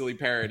crazy silly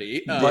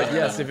parody. But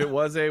yes, if it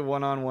was a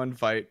one-on-one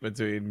fight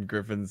between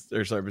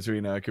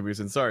between Caboose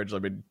and Sarge, I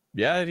mean,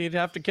 yeah, he'd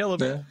have to kill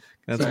him. Yeah,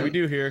 that's what we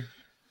do here.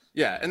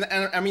 Yeah, and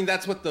I mean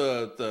that's what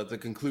the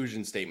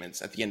conclusion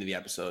statements at the end of the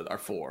episode are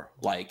for.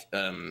 Like,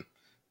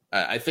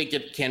 I think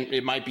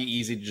it might be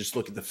easy to just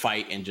look at the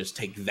fight and just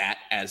take that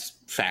as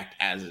fact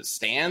as it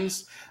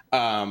stands.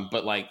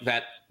 But like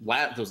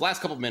those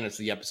last couple of minutes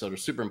of the episode are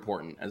super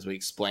important as we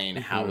explain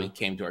how we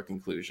came to our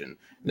conclusion.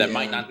 That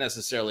might not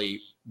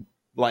necessarily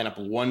line up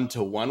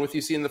 1-to-1 with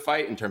you see in the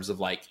fight in terms of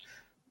like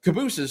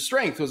Caboose's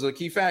strength was a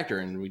key factor,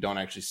 and we don't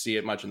actually see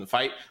it much in the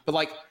fight. But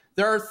like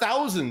there are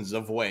thousands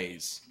of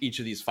ways each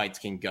of these fights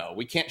can go.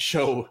 We can't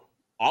show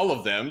all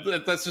of them.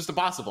 That's just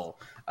impossible.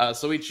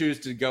 So we choose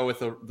to go with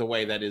the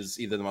way that is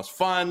either the most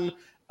fun,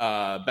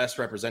 best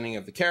representing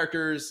of the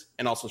characters,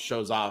 and also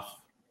shows off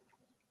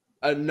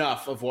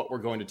enough of what we're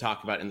going to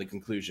talk about in the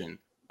conclusion,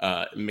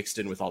 mixed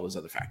in with all those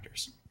other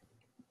factors.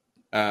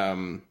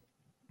 I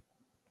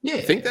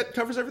think that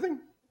covers everything.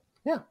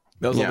 Yeah.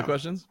 That was all the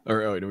questions?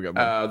 Or do we got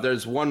more?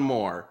 There's one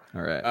more.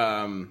 All right.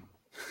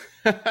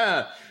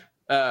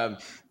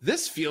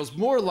 This feels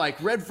more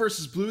like Red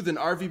versus Blue than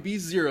RVB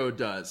Zero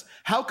does.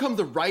 How come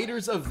the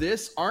writers of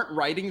this aren't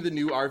writing the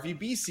new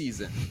RVB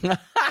season?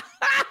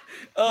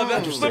 Oh,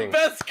 that's the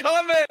best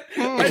comment.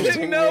 I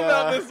didn't know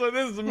about this one.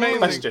 This is amazing.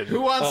 Question.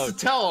 Who wants to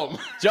tell him?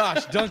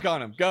 Josh, dunk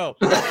on him. Go.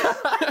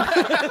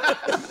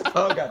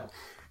 Oh god.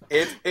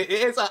 It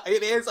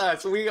is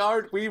us. We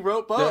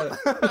wrote both.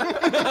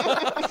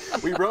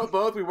 We wrote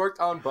both. We worked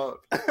on both.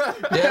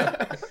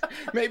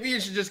 Maybe you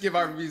should just give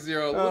RVB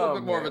Zero a little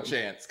bit more of a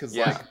chance, because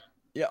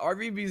Yeah,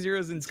 RVB Zero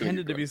is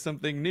intended to be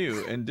something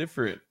new and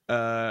different,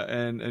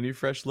 and a new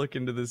fresh look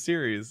into the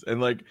series.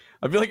 And like,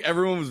 I feel like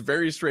everyone was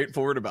very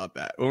straightforward about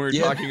that when we were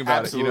talking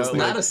about it. You know, it's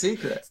not a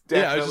secret.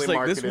 Yeah, I was just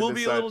like, this will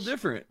be a little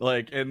different.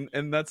 Like,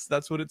 and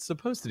that's what it's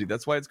supposed to do.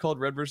 That's why it's called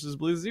Red versus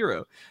Blue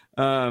Zero.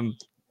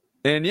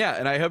 And yeah,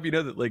 and I hope you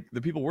know that like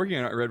the people working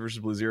on Red versus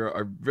Blue Zero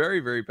are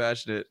very, very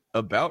passionate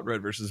about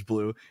Red versus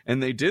Blue,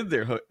 and they did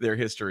their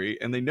history,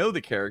 and they know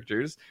the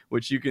characters,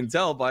 which you can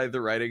tell by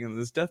the writing in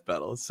this death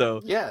battle.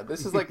 So yeah,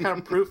 this is like kind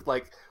of proof.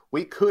 Like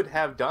we could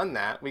have done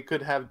that. We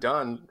could have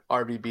done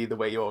RVB the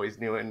way you always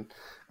knew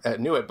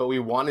it, but we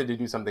wanted to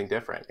do something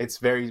different. It's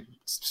very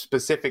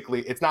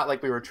specifically. It's not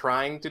like we were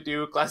trying to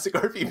do classic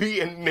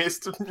RVB and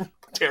missed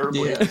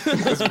terribly. Yeah.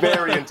 It's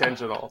very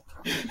intentional.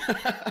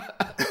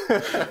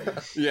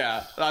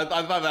 Yeah, I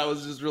thought that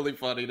was just really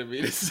funny to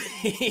me to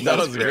see. That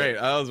was great.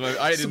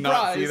 I did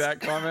not see that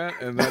comment,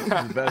 and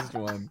that's the best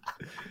one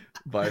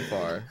by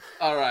far.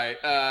 All right,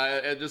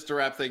 and just to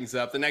wrap things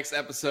up, the next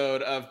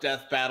episode of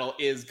Death Battle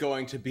is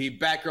going to be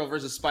Batgirl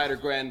versus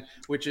Spider-Gwen,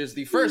 which is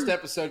the first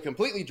episode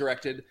completely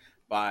directed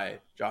by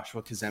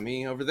Joshua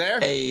Kazemi over there.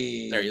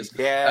 Hey, there he is.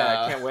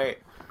 Yeah, I can't wait.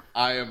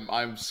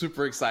 I'm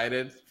super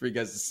excited for you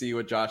guys to see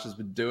what Josh has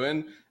been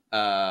doing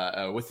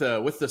with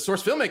the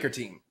Source Filmmaker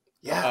team.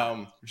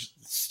 Yeah,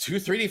 2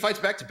 3D fights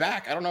back to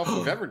back. I don't know if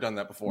we've ever done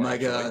that before. My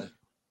God,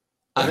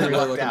 I'm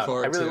really looking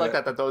forward to it. I really lucked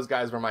out that those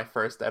guys were my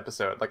first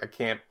episode. Like, I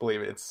can't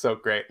believe it. It's so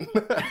great.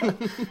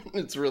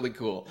 It's really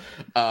cool.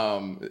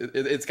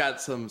 It's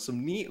got some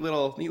neat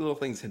little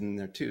things hidden in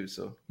there too.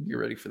 So get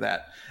ready for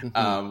that.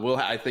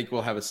 Mm-hmm. I think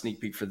we'll have a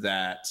sneak peek for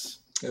that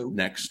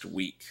next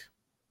week.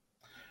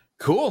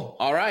 Cool.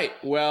 All right.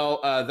 Well,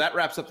 that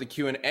wraps up the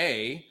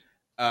Q&A.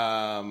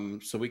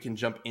 So we can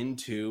jump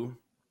into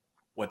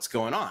what's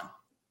going on.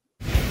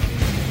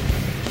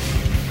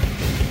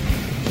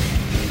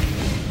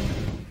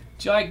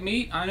 Do you like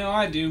meat? I know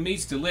I do.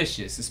 Meat's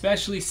delicious,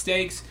 especially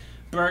steaks,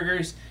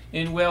 burgers,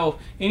 and well,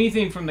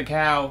 anything from the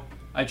cow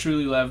I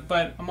truly love.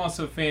 But I'm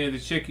also a fan of the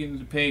chicken,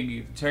 the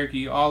pig, the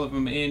turkey, all of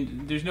them.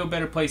 And there's no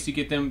better place to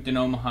get them than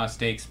Omaha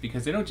Steaks,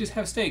 because they don't just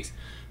have steaks.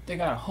 They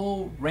got a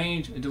whole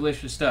range of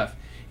delicious stuff.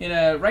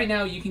 And right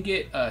now you can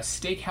get a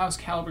Steakhouse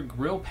Caliber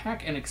Grill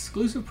Pack, an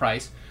exclusive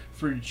price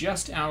for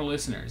just our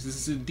listeners. This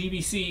is a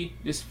DBC,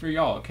 just for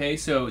y'all, okay?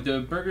 So the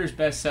burger's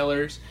best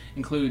sellers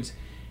includes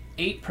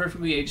 8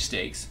 perfectly aged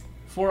steaks,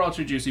 4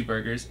 ultra juicy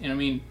burgers, and I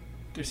mean,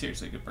 they're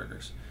seriously good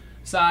burgers.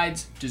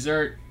 Sides,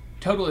 dessert,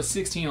 total of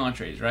 16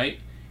 entrees, right?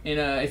 And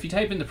if you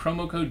type in the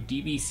promo code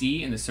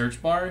DBC in the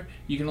search bar,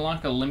 you can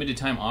unlock a limited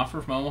time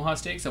offer from Omaha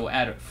Steaks that will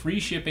add free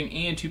shipping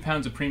and 2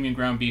 pounds of premium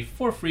ground beef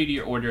for free to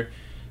your order.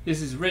 This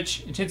is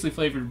rich, intensely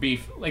flavored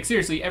beef. Like,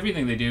 seriously,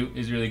 everything they do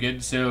is really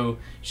good, so you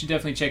should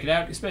definitely check it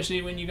out,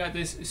 especially when you got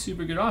this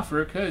super good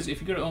offer, because if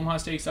you go to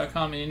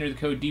omahasteaks.com and enter the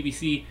code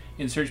DBC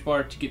in the search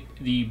bar to get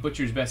the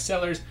butcher's best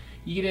sellers,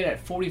 you get it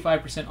at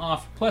 45%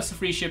 off, plus the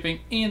free shipping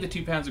and the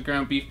 2 pounds of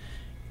ground beef.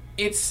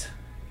 It's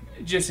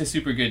just a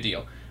super good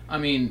deal. I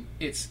mean,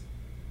 it's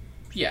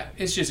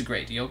just a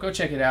great deal. Go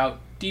check it out.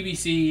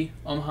 DBC,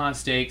 Omaha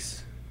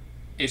Steaks.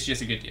 It's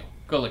just a good deal.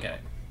 Go look at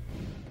it.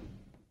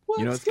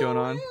 You know what's going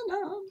on?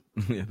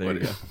 Yeah, there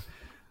you go.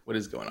 What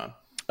is going on?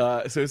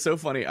 So it's so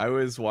funny. I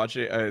was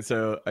watching.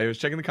 So I was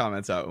checking the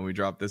comments out when we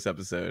dropped this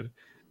episode,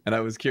 and I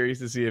was curious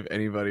to see if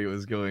anybody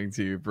was going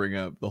to bring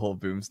up the whole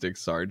Boomstick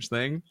Sarge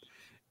thing.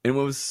 And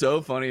what was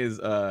so funny is,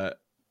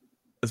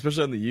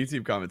 especially on the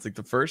YouTube comments, like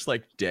the first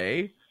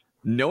day,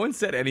 no one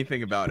said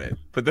anything about it.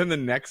 But then the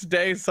next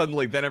day,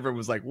 suddenly, then everyone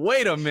was like,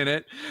 "Wait a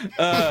minute!"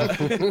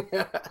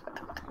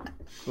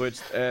 Which,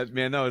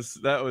 man,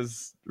 that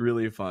was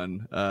really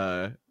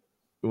fun.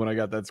 When I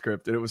got that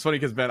script, and it was funny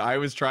because Ben,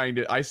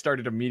 I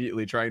started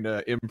immediately trying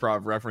to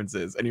improv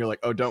references, and you're like,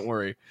 "Oh, don't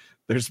worry,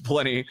 there's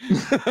plenty."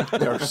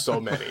 There are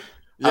so many.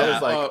 Yeah, I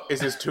was like, "Is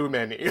this too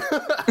many?"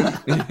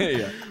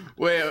 Yeah.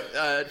 Well,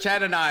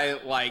 Chad and I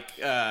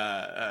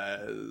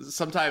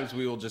sometimes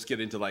we will just get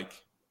into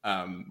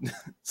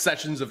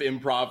sessions of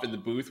improv in the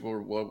booth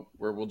where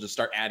we'll just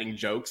start adding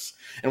jokes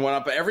and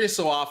whatnot. But every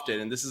so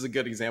often, and this is a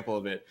good example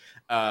of it,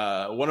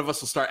 one of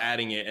us will start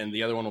adding it, and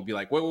the other one will be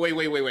like,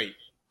 "Wait.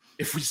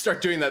 If we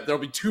start doing that,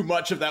 there'll be too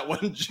much of that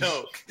one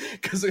joke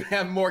because we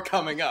have more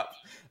coming up."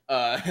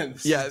 And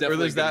or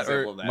there's that.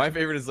 Or my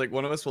favorite is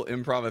one of us will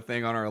improv a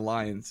thing on our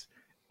lines,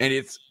 and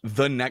it's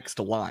the next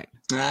line,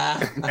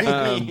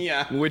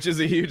 which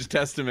is a huge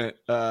testament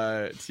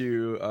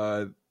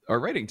to our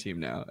writing team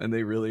now, and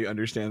they really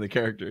understand the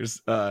characters,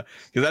 because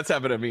that's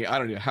happened to me. I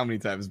don't know how many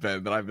times,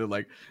 Ben, but I've been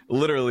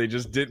literally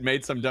just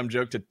made some dumb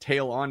joke to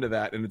tail onto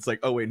that, and it's like,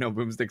 oh wait, no,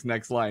 Boomstick's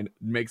next line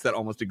makes that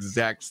almost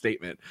exact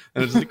statement,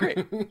 and it's just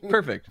great.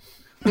 Perfect.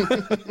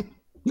 But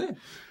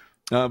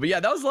yeah,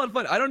 that was a lot of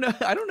fun. I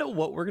don't know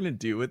what we're gonna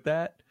do with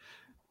that,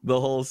 the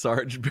whole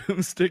Sarge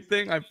Boomstick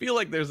thing. I feel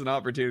like there's an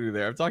opportunity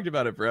there. I've talked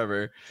about it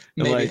forever.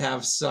 Maybe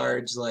have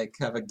Sarge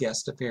have a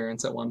guest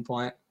appearance at one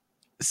point.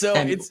 So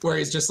it's where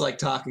he's just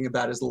talking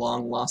about his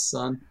long lost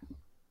son.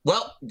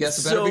 Well,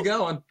 guess I better be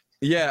going.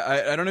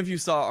 Yeah, I don't know if you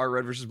saw our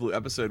Red versus Blue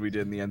episode we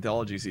did in the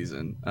anthology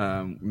season,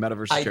 Meta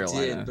versus Carolina.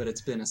 I did, but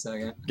it's been a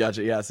second.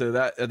 Gotcha. Yeah, so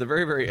that at the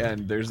very, very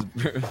end, there's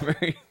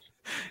very.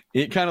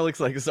 It kind of looks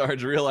like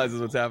Sarge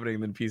realizes what's happening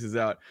and then pieces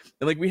out.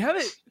 And like we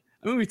haven't.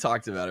 I mean, we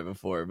talked about it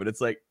before, but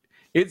it's like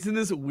it's in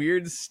this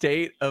weird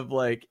state of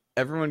like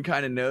everyone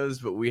kind of knows,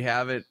 but we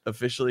haven't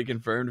officially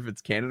confirmed if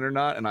it's canon or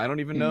not, and I don't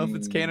even know if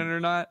it's canon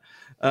or not.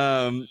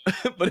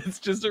 But it's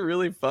just a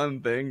really fun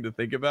thing to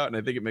think about, and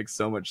I think it makes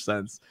so much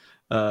sense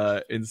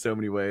in so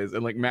many ways.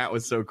 And like Matt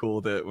was so cool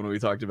with it when we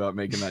talked about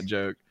making that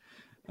joke.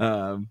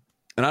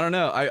 And I don't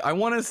know. I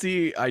want to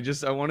see. I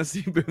want to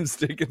see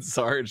Boomstick and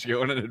Sarge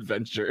go on an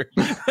adventure.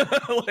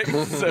 Like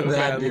so That'd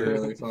badly. be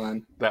really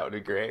fun. That would be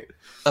great.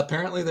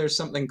 Apparently, there's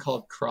something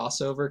called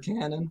crossover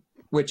canon,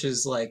 which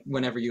is like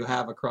whenever you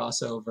have a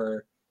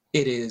crossover,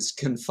 it is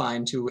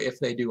confined to if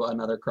they do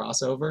another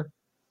crossover.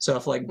 So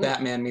if like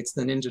Batman meets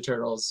the Ninja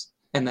Turtles,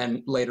 and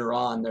then later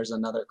on there's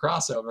another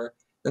crossover,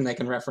 then they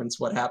can reference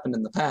what happened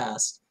in the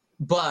past.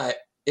 But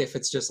if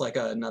it's just like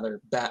another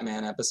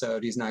Batman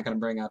episode, he's not going to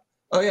bring up,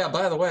 oh yeah,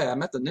 by the way, I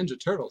met the Ninja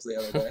Turtles the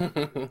other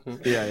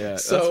day. Yeah.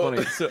 So,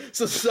 That's funny.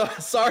 So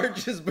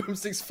Sarge is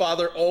Boomstick's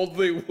father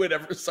only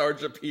whenever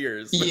Sarge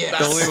appears. Yes.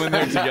 Only when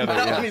they're together.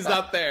 Not Yeah. when he's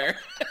not there.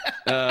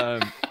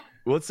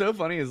 What's so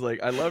funny is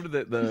like I loved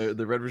that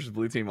the Red versus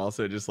Blue team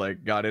also just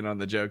like got in on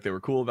the joke. They were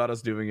cool about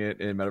us doing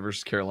it in Meta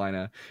versus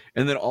Carolina,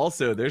 and then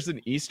also there's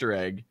an Easter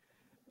egg.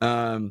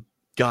 God,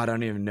 I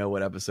don't even know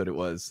what episode it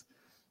was,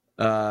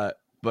 but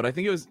I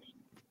think it was.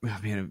 Oh,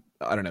 man,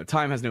 I don't know.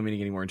 Time has no meaning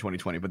anymore in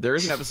 2020. But there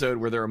is an episode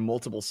where there are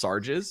multiple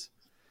Sarges,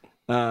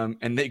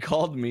 and they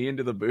called me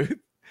into the booth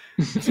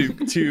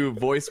to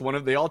voice one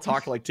of. They all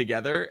talk like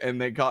together, and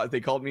they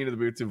called me into the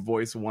booth to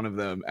voice one of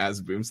them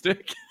as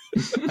Boomstick.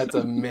 That's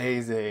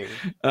amazing.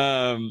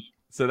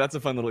 So that's a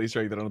fun little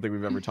Easter egg that I don't think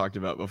we've ever talked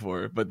about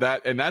before. But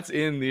that's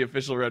in the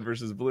official Red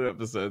versus Blue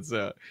episode.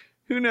 So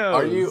who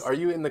knows? Are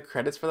you in the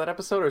credits for that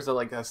episode, or is it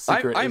like a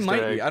secret? I Easter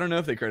might egg? be. I don't know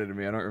if they credited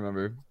me. I don't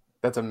remember.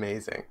 That's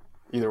amazing.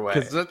 Either way,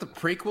 Is that the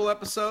prequel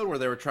episode where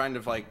they were trying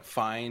to like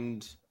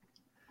find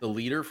the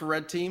leader for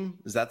Red Team?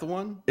 Is that the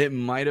one? It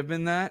might have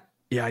been that.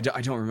 Yeah, I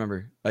don't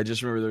remember. I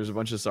just remember there was a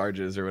bunch of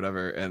Sarges or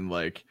whatever, and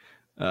like,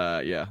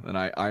 yeah. And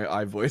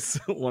I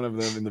voiced one of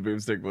them in the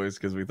Boomstick voice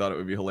because we thought it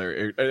would be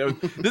hilarious.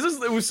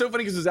 It was so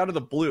funny because it was out of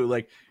the blue.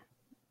 Like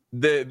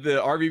the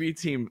RVB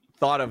team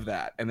thought of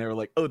that, and they were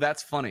like, "Oh,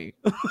 that's funny.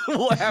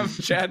 We'll have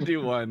Chad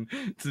do one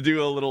to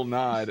do a little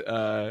nod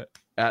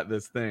at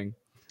this thing."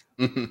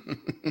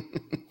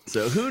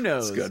 So who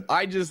knows? Good.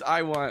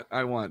 I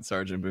want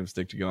Sarge and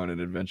Boomstick to go on an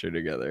adventure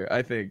together.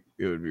 I think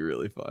it would be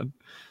really fun.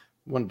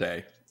 One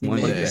day. One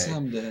Maybe day.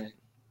 someday.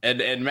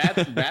 And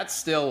Matt's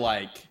still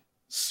like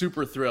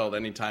super thrilled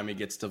anytime he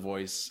gets to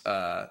voice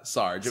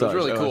Sarge. It was Sarge,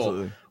 really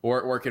cool absolutely.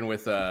 working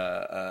with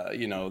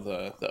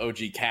the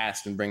OG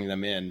cast and bringing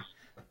them in.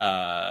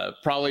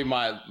 Probably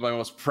my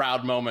most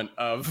proud moment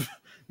of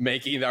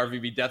making the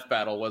RVB Death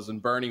Battle was when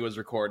Bernie was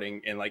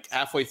recording, and like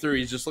halfway through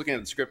he's just looking at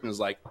the script and is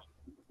like,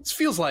 this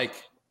feels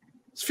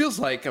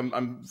like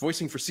I'm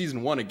voicing for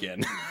season 1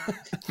 again.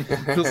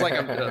 Feels like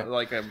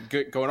I'm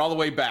going all the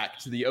way back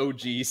to the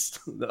OGs,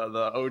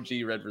 the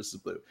OG Red versus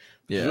Blue.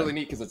 Which is really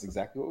neat because that's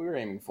exactly what we were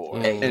aiming for.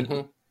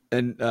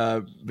 And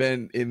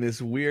Ben, in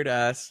this weird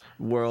ass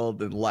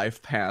world and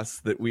life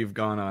path that we've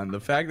gone on, the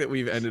fact that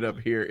we've ended up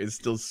here is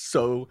still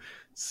so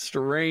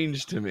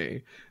strange to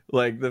me.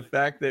 Like the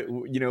fact that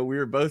we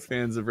were both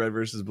fans of Red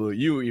versus Blue.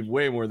 You even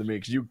way more than me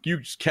because you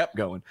just kept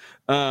going.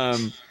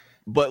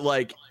 But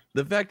like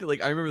the fact that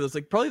like I remember this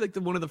like probably like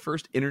one of the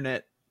first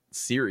internet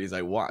series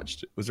I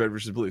watched was Red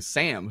versus Blue.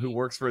 Sam, who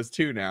works for us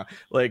too now,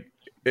 like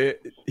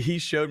he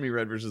showed me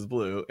Red versus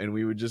Blue, and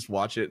we would just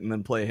watch it and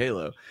then play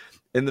Halo.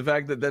 And the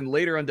fact that then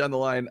later on down the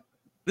line,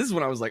 this is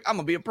when I was like, I'm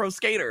gonna be a pro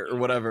skater or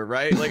whatever,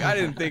 right? Like I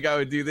didn't think I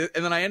would do this,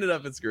 and then I ended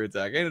up at Screw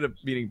Attack. I ended up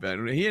meeting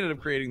Ben. He ended up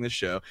creating this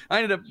show.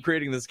 I ended up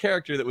creating this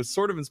character that was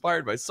sort of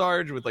inspired by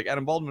Sarge with like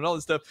Adam Baldwin and all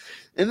this stuff.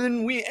 And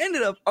then we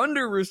ended up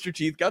under Rooster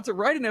Teeth, got to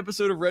write an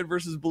episode of Red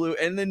versus Blue,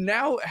 and then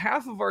now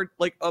half of our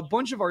a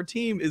bunch of our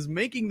team is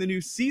making the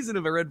new season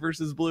of a Red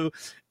versus Blue.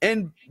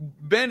 And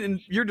Ben, and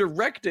you're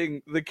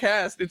directing the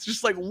cast. It's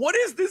just like, what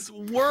is this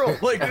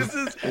world? Like this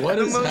is What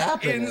the is most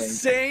happening?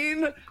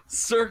 insane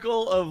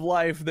circle of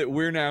life that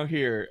we're now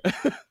here.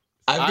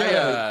 I've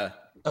Go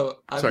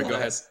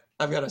ahead.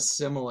 I've got a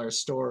similar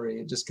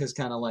story just because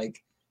kind of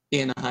like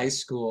in high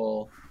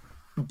school,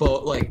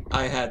 but like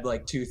I had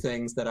like two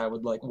things that I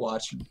would like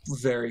watch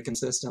very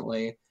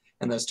consistently,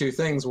 and those two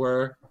things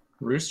were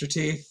Rooster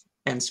Teeth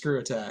and Screw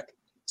Attack.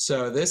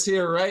 So this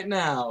here right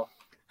now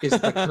is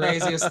the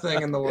craziest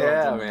thing in the world.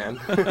 yeah, to me.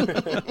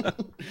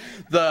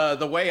 man.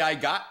 The way I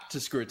got to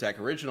Screw Attack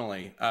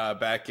originally,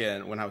 back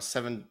in when I was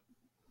 17,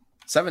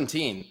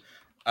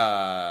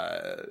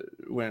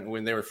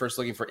 when they were first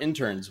looking for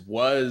interns,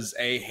 was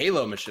a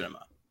Halo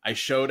machinima. I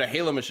showed a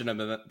Halo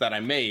machinima that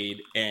I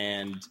made,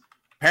 and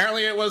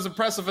apparently it was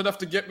impressive enough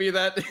to get me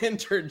that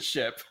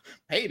internship,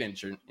 paid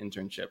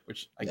internship,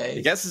 which I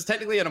Hey. guess is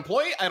technically an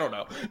employee. I don't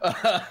know.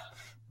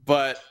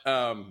 But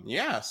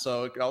yeah,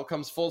 so it all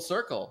comes full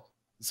circle.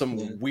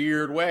 Some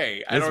weird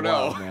way. I don't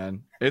know,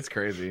 man. It's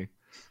crazy.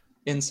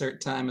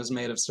 Insert time is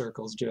made of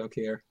circles joke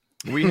here.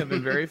 We have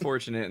been very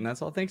fortunate, and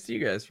that's all thanks to you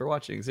guys for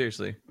watching.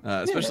 Seriously,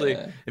 especially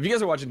if you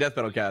guys are watching Death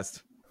Battle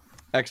Cast,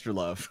 extra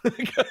love,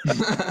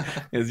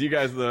 as you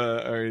guys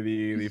are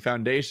the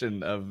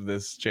foundation of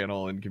this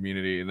channel and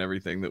community and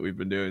everything that we've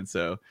been doing.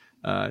 So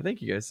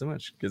thank you guys so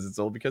much, because it's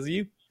all because of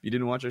you. If you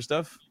didn't watch our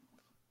stuff,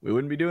 we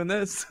wouldn't be doing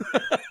this.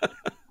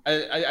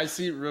 I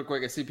see real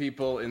quick. I see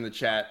people in the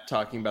chat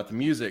talking about the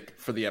music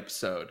for the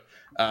episode.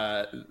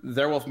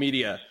 Theirwolf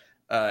Media.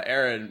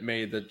 Aaron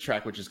made the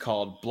track, which is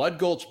called Blood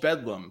Gulch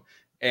Bedlam,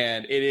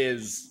 and it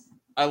is,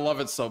 I love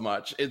it so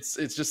much. It's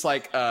just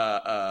like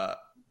kind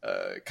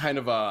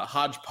of a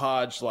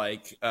hodgepodge,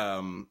 like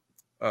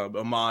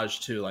homage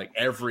to like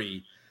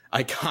every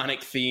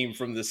iconic theme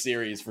from the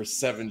series for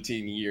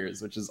 17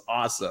 years, which is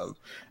awesome.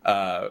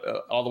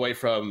 All the way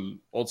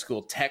from old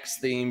school Tex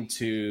theme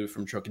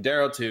from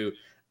Trocadero to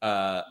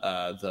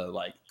the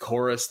like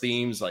chorus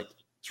themes. Like,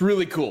 it's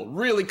really cool.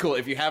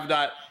 If you have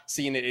not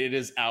seen it, it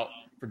is out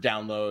for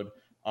download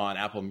on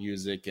Apple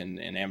Music and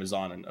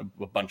Amazon and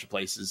a bunch of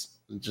places.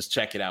 Just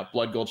check it out.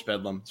 Blood Gulch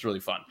Bedlam. It's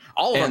really fun.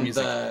 All of our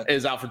music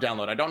is out for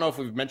download. I don't know if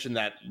we've mentioned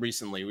that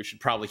recently. We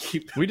should probably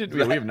keep. We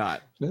have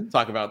not.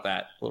 Talk about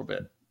that a little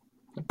bit.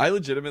 I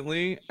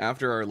legitimately,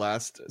 after our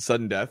last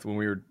sudden death,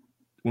 when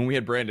we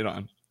had Brandon on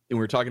and we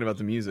were talking about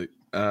the music,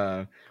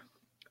 I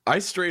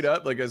straight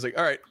up, like, I was like,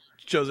 all right,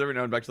 show's every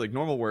now and back to like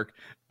normal work,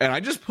 and I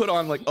just put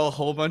on like a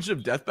whole bunch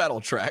of Death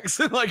Battle tracks.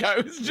 Like,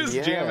 I was just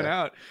jamming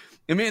out.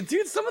 And man,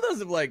 dude, some of those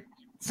have like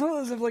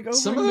over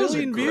a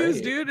million views,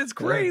 dude. It's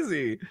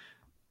crazy.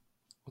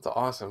 That's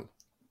awesome.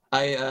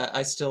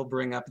 I still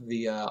bring up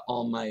the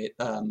All Might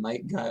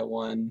Might Guy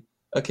one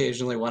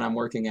occasionally when I'm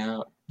working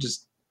out.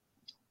 Just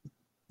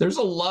there's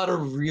a lot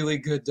of really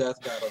good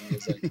Death Battle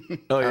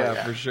music. Oh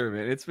yeah, for sure,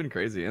 man. It's been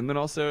crazy. And then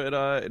also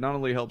it not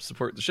only helps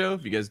support the show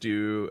if you guys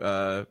do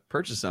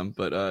purchase some,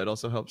 but it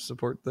also helps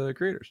support the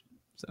creators.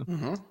 So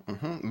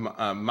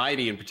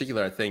Mighty in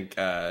particular, I think,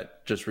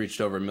 just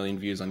reached over 1 million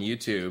views on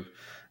YouTube.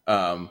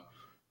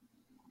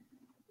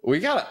 We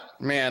got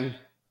man.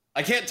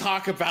 I can't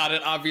talk about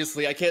it.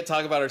 Obviously, I can't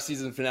talk about our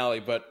season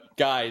finale. But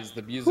guys,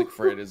 the music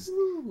for it is.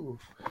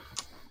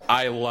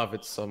 I love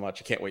it so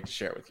much. I can't wait to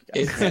share it with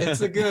you guys.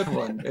 It's a good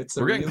one. It's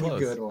a really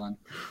good one.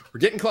 We're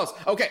getting close.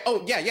 Okay.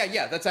 Oh,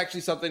 yeah. That's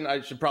actually something I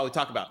should probably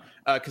talk about,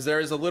 because there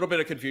is a little bit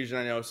of confusion,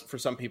 I know, for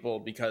some people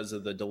because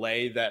of the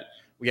delay that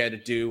we had to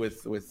do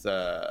with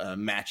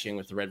matching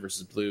with the Red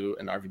versus Blue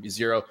and RVB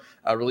Zero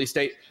release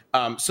date.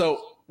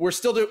 So we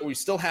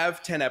still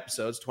have 10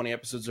 episodes, 20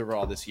 episodes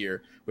overall this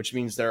year, which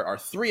means there are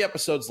 3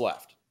 episodes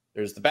left.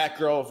 There's the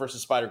Batgirl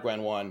versus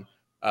Spider-Gwen one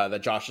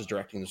that Josh is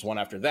directing. There's one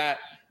after that,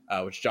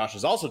 which Josh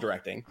is also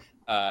directing.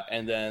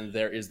 And then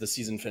there is the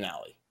season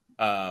finale.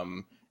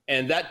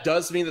 And that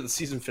does mean that the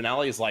season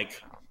finale is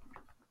like,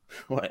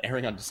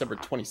 airing on December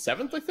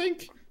 27th, I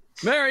think?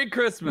 Merry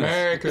Christmas.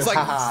 Merry Christmas.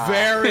 It's like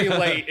very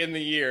late in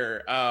the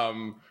year,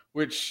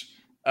 which,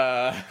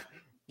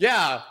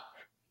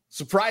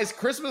 surprise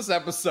Christmas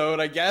episget,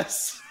 I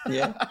guess.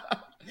 Yeah.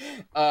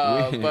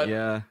 But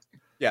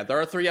yeah, there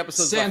are 3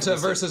 episodes. Santa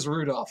versus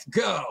Rudolph.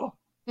 Go.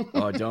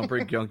 Oh, don't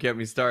get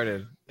me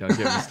started. Don't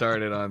get me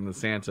started on the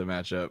Santa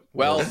matchup.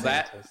 Well,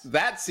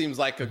 that seems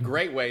like a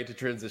great way to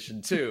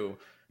transition to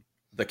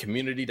the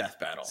community death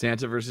battle.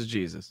 Santa versus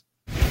Jesus.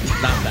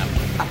 Not that one.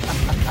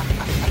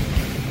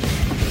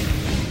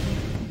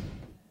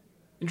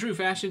 In true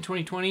fashion,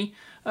 2020,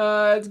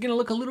 it's going to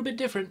look a little bit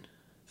different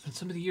than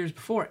some of the years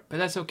before it, but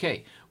that's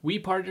okay. We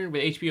partnered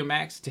with HBO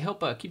Max to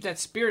help keep that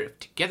spirit of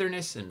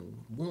togetherness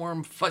and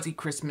warm, fuzzy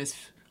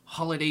Christmas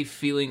holiday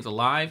feelings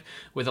alive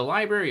with a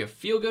library of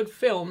feel-good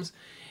films,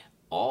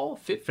 all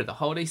fit for the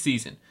holiday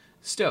season.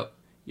 So,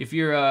 if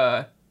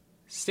you're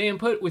staying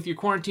put with your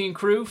quarantine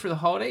crew for the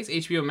holidays,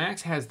 HBO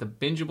Max has the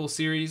bingeable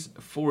series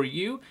for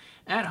you.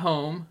 At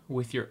home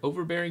with your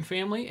overbearing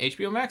family,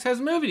 HBO Max has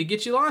a movie to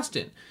get you lost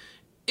in.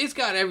 It's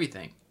got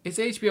everything. It's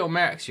HBO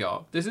Max,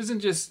 y'all. This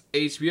isn't just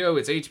HBO.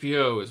 It's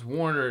HBO. It's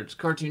Warner. It's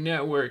Cartoon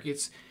Network.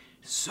 It's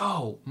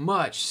so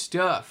much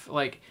stuff.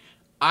 Like,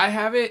 I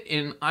have it,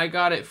 and I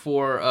got it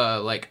for,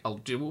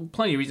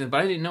 plenty of reasons, but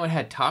I didn't know it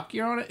had Top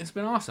Gear on it. It's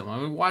been awesome. I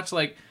mean, watch,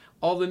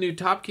 all the new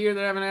Top Gear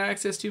that I haven't had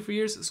access to for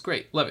years. It's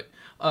great. Love it.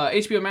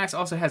 HBO Max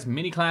also has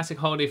many classic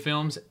holiday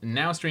films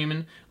now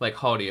streaming, like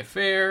Holiday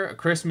Affair, A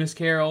Christmas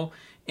Carol,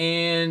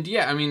 and,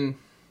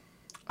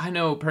 I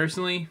know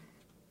personally,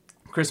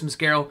 Christmas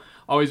Carol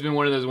always been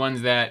one of those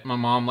ones that my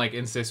mom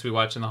insists we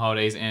watch in the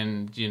holidays,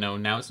 and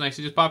now it's nice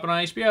to just pop it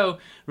on HBO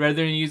rather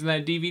than using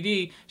that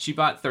DVD she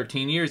bought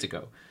 13 years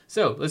ago.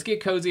 So let's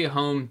get cozy at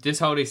home this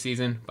holiday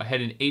season by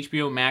heading to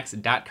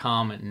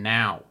HBOMax.com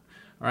now.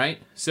 All right,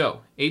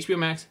 so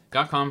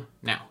HBOMax.com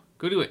now.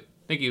 Go do it.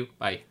 Thank you.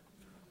 Bye.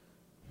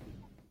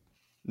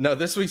 No,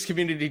 this week's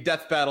community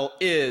death battle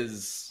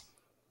is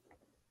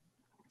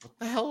What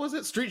the hell was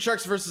it? Street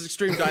Sharks versus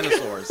Extreme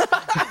Dinosaurs.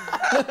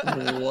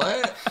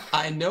 What?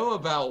 I know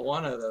about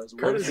one of those.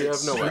 What is Courtesy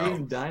of Noel.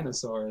 Extreme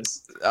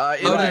Dinosaurs?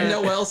 In Did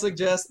Noel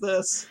suggest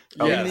this?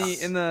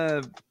 Yes. in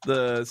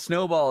the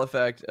snowball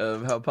effect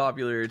of how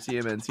popular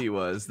TMNT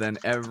was, then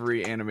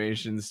every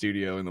animation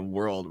studio in the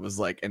world was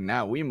like, and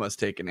now we must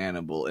take an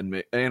animal and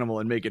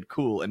make it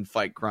cool and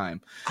fight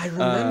crime. I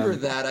remember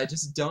that. I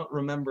just don't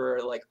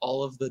remember like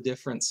all of the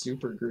different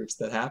super groups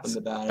that happened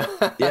about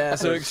it. Yeah,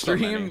 so There's so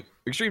many.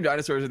 extreme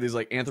dinosaurs are these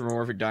like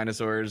anthropomorphic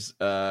dinosaurs.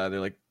 They're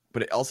like,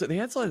 but they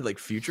had some like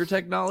future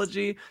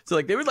technology. So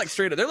like they were like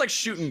straight up, they're like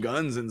shooting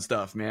guns and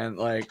stuff, man.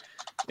 Like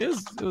it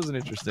was an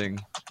interesting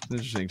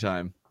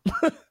time.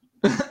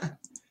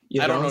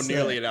 You I don't know say.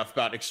 nearly enough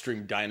about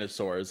Extreme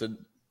Dinosaurs, and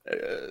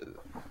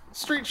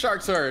Street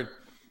Sharks are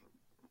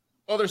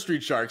they're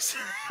Street Sharks.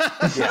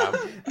 Yeah.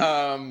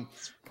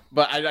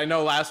 But I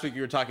know last week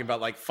you were talking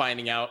about like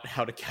finding out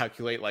how to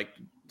calculate like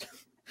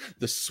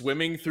the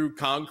swimming through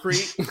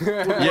concrete.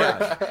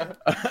 Yeah,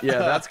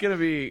 that's gonna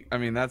be. I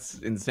mean, that's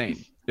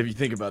insane. If you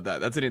think about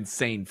that, that's an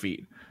insane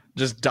feat.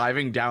 Just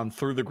diving down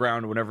through the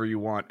ground whenever you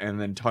want,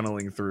 and then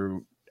tunneling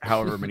through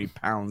however many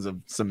pounds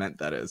of cement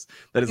that is.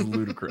 That is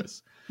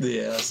ludicrous.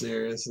 Yeah,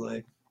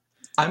 seriously.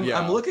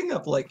 I'm looking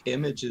up like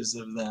images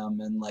of them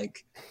and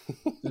like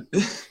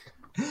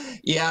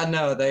yeah,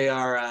 no, they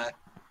are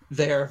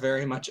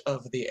very much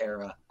of the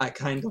era. I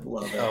kind of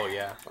love it. Oh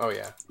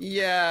yeah.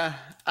 Yeah,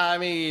 I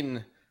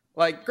mean,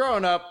 like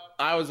growing up,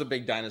 I was a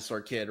big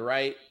dinosaur kid,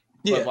 right?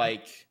 Yeah. But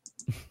like,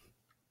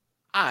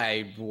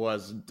 I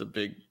wasn't a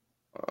big.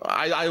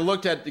 I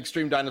looked at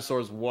Extreme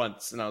Dinosaurs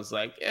once, and I was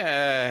like,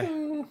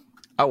 I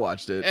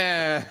watched it.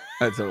 I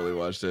totally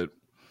watched it.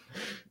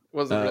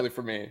 Wasn't really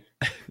for me.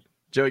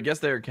 Joey, guess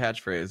their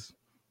catchphrase.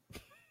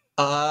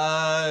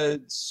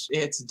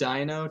 It's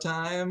dino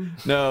time.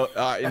 No,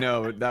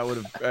 that would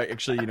have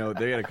actually,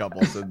 they had a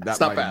couple, so that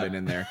might have been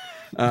in there.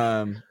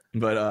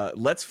 But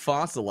let's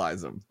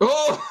fossilize them.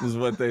 Oh, Is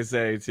what they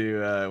say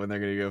to when they're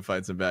gonna go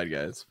fight some bad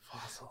guys.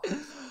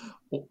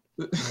 Oh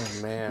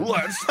man.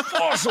 Let's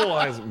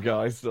fossilize them,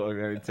 guys. Still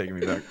taking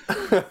me back.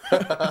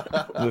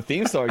 The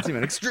theme song too,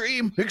 man.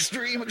 Extreme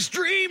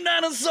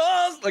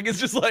dinosaurs. Like it's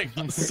just like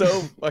so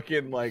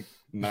fucking like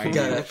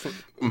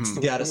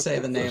 90s. gotta say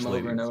the name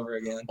over and over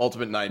again.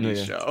 Ultimate 90s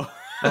Yeah. show.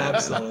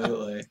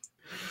 Absolutely.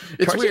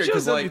 It's Cartoon weird shows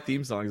because don't do like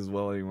theme songs as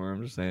well anymore.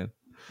 I'm just saying.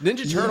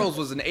 Ninja Turtles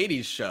was an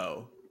 80s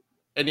show,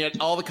 and yet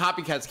all the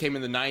copycats came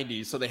in the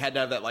 90s, so they had to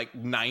have that like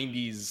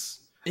 90s.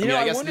 I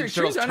guess wonder, Ninja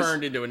Turtles Extreme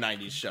turned into a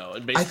 90s show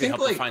and I basically think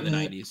helped like define the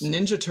 90s.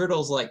 Ninja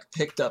Turtles like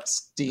picked up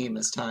steam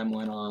as time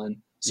went on.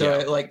 So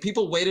Yeah. like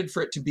people waited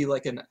for it to be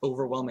like an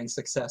overwhelming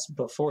success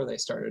before they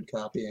started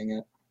copying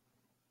it.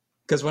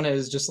 Because when it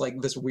was just like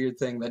this weird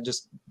thing that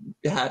just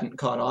hadn't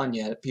caught on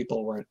yet,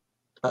 people weren't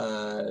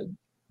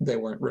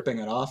ripping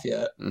it off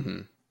yet. Mm-hmm.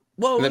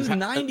 Whoa, it And was then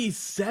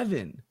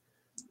 97.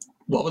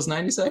 What was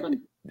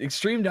 97?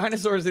 Extreme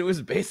Dinosaurs. It was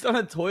based on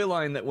a toy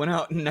line that went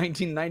out in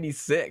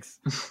 1996.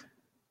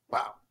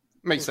 Wow.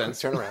 Makes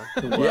sense. Turn around.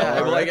 Yeah,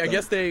 all like right I then.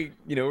 guess the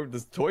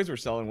toys were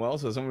selling well,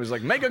 so someone was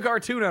like, make a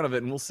cartoon out of it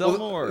and we'll sell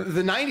more.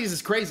 The 90s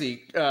is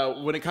crazy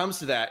when it comes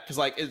to that because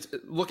like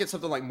look at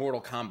something like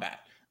Mortal Kombat.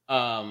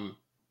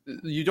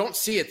 You don't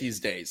see it these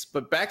days,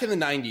 but back in the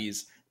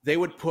 90s, they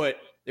would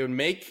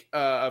make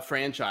a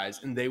franchise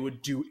and they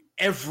would do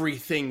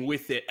everything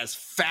with it as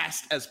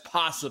fast as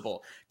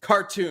possible.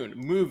 Cartoon,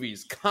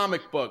 movies,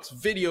 comic books,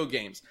 video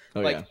games. Oh,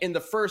 like yeah. in the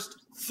first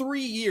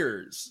 3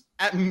 years,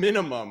 at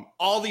minimum,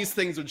 all these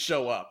things would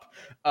show up.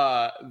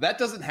 That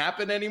doesn't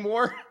happen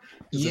anymore.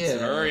 'Cause it's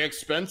very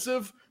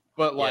expensive,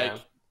 but like Yeah.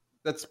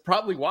 that's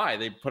probably why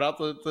they put out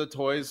the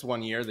toys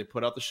one year, they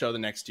put out the show the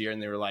next year,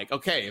 and they were like,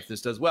 okay, if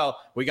this does well,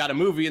 we got a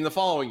movie in the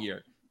following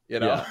year.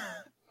 Yeah,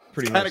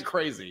 pretty It's kind much. of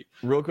crazy.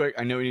 Real quick,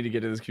 I know we need to get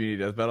to this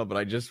community death battle, but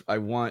I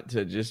want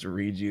to just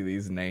read you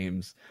these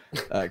names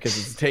because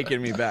it's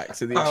taking me back.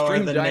 So the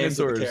extreme the names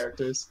of the dinosaurs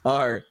characters.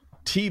 are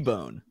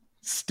T-Bone,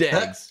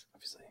 Stegs,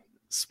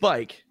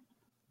 Spike,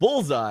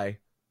 Bullseye,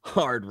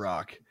 Hard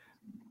Rock.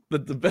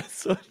 But the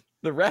best one,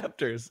 the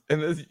Raptors,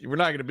 and this, we're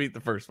not going to beat the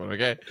first one,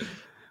 okay?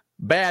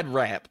 Bad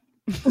Rap,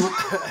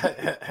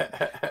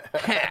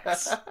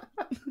 Hats,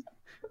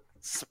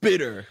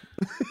 Spitter,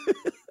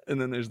 and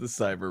then there's the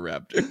Cyber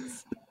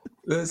Raptors.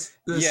 This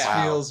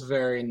Yeah. feels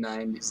very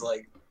 90s.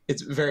 Like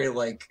it's very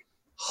like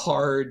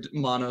hard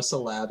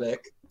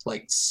monosyllabic,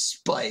 like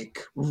Spike,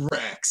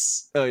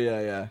 Rex. Oh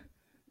yeah.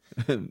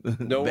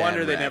 No Bad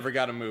wonder they Rap. never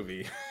got a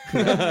movie.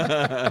 All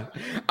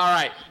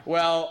right.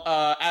 Well,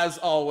 as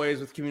always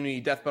with Community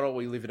Death Battle,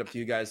 we leave it up to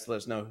you guys to let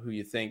us know who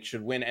you think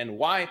should win and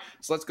why.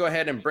 So let's go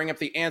ahead and bring up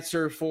the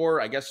answer for,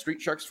 I guess, Street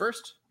Sharks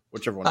first.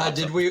 Whichever one.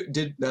 pops up.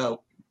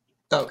 No.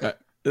 Okay.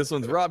 This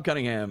one's Rob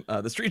Cunningham.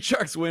 The Street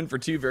Sharks win for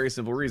two very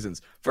simple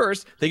reasons.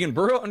 First, they can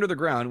burrow under the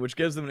ground, which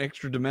gives them an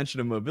extra dimension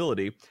of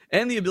mobility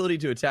and the ability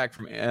to attack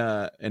from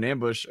an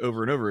ambush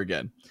over and over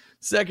again.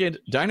 Second,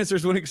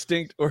 dinosaurs went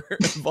extinct or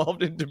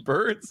evolved into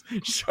birds.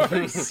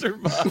 Sharks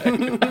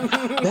survive.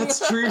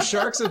 That's true.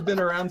 Sharks have been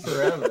around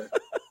forever.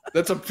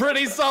 That's a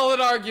pretty solid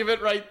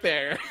argument right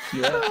there.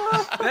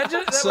 Yeah.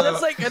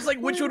 That's like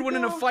which would win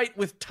in a fight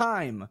with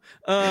time.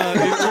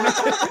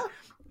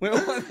 We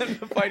want them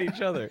to fight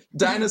each other.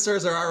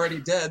 Dinosaurs are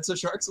already dead, so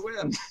sharks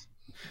win.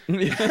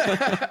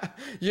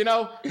 You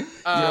know,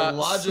 Your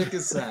logic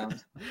is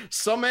sound.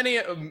 so many,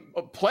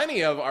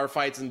 plenty of our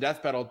fights in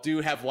Death Battle do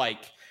have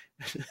like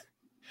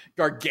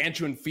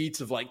gargantuan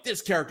feats of like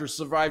this character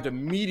survived a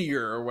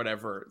meteor or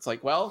whatever. It's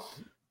like, well,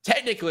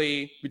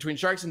 technically, between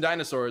sharks and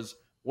dinosaurs,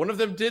 one of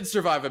them did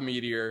survive a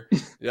meteor,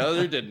 the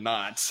other did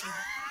not.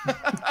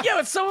 Yeah,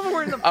 but some of them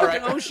were in the All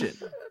fucking right. ocean.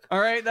 All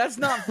right, that's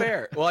not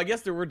fair. Well, I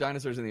guess there were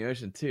dinosaurs in the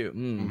ocean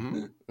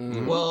too.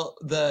 Well,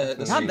 the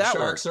How'd street that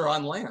sharks are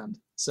on land,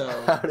 so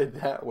How did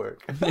that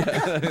work?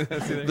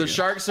 The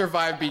sharks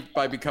survive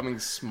by becoming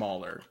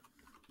smaller.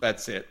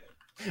 That's it.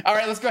 All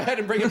right, let's go ahead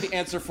and bring up the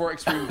answer for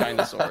extreme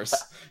dinosaurs.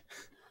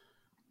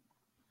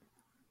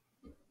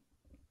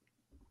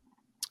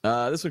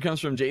 This one comes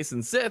from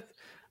Jason Sith.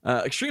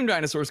 Extreme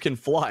dinosaurs can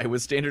fly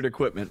with standard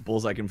equipment.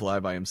 Bullseye can fly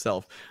by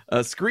himself.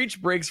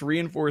 Screech breaks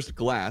reinforced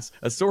glass.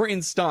 A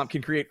Saurian stomp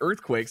can create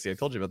earthquakes. See, I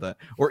told you about that.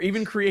 Or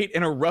even create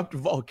and erupt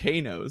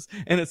volcanoes.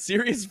 And a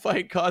serious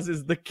fight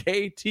causes the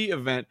KT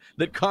event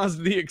that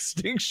caused the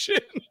extinction.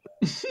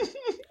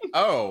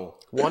 Oh.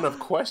 One of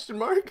question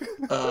mark?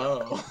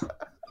 oh,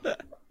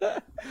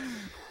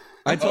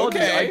 I told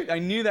Okay. you. I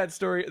knew that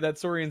story. That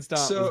Saurian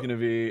stomp So, was going to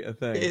be a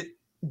thing.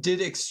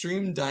 did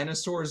extreme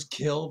dinosaurs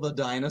kill the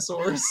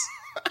dinosaurs?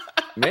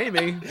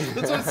 Maybe.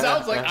 That's what it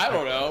sounds like. I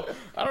don't know.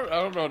 I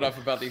don't know enough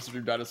about the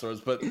extreme dinosaurs,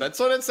 but that's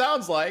what it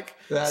sounds like.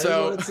 That is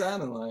So, what it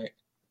sounded like.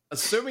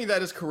 assuming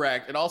that is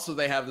correct, and also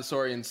they have the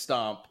Saurian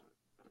stomp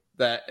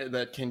that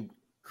can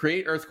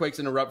create earthquakes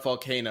and erupt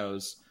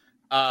volcanoes.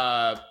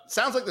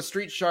 Sounds like the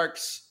street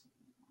sharks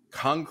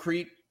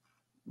concrete.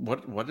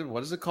 What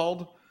is it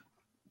called?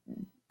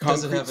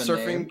 Does it Concrete have a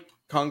surfing, name?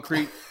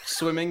 concrete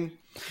swimming.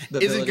 The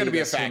Isn't ability gonna be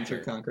to a swim factor.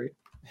 through concrete.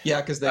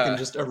 Yeah, because they can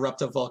just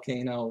erupt a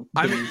volcano.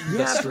 I mean, beneath the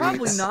yeah, streets.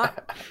 probably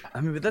not.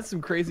 I mean, but that's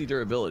some crazy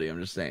durability. I'm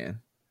just saying.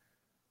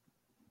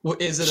 Well,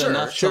 is it Sure,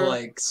 enough sure. to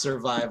like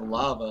survive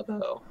lava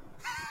though?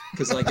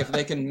 Because like if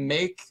they can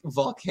make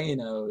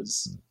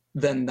volcanoes,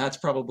 then that's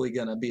probably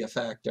gonna be a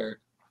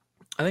factor.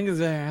 I think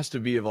there has to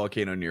be a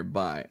volcano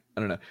nearby. I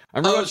don't know.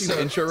 I'm Oh, rewatching so-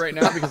 the intro right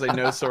now because I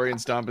know Saurian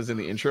Stomp is in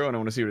the intro and I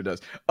want to see what it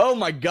does. Oh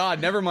my god,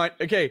 never mind.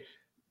 Okay.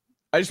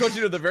 I just want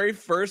you to know the very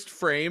first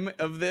frame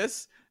of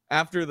this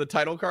after the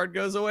title card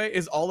goes away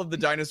is all of the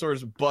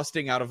dinosaurs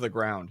busting out of the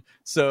ground.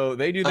 So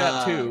they do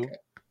that too. Okay.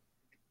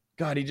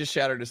 God, he just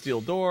shattered a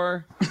steel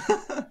door.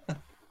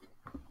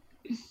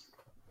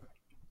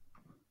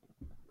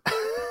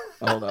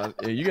 Hold on.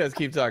 Yeah, you guys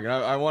keep talking.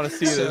 I want to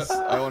see this.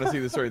 I want to see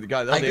the story. The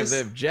guys, I they guess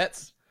have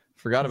jets.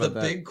 Forgot The about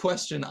that. big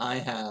question I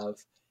have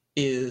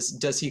is: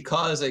 does he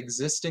cause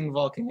existing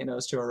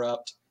volcanoes to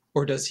erupt,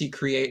 or does he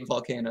create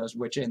volcanoes,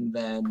 which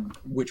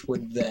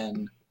would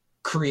then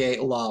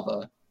create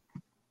lava?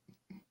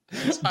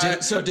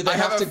 So do they I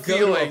have to a go to a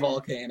feeling-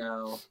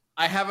 volcano?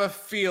 I have a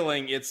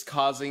feeling it's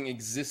causing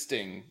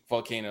existing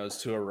volcanoes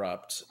to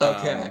erupt.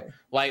 Okay.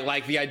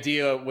 Like the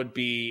idea would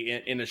be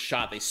in a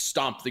shot, they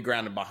stomp the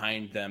ground and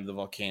behind them the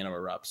volcano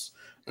erupts.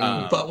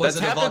 But was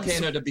it that's a happened-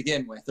 volcano to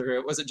begin with,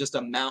 or was it just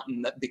a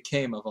mountain that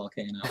became a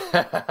volcano?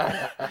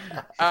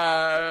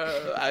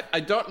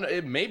 I don't know.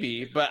 It may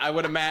be, but I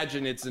would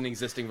imagine it's an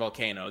existing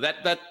volcano.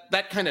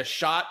 That kind of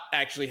shot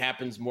actually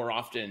happens more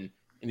often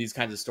in these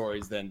kinds of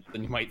stories than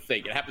you might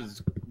think. It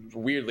happens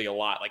weirdly a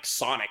lot. Like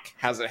Sonic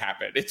has it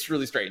happen. It's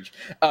really strange.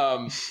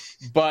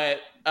 But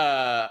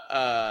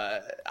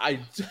I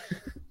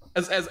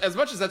as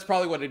much as that's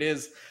probably what it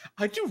is,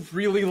 I do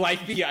really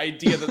like the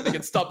idea that they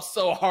can stomp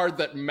so hard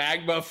that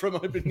magma from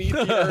beneath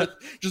the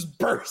earth just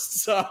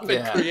bursts up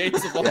and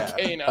creates a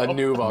volcano. A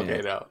new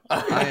volcano.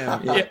 I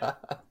am. Yeah.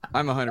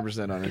 I'm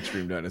 100% on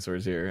extreme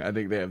dinosaurs here. I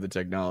think they have the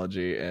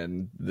technology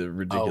and the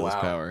ridiculous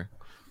wow. power.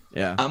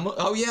 Yeah.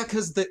 Oh yeah,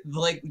 because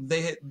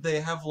they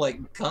have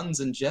like guns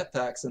and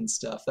jetpacks and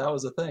stuff. That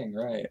was a thing,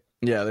 right?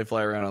 Yeah, they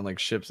fly around on like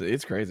ships.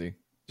 It's crazy.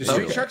 Do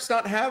street Okay. sharks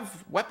not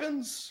have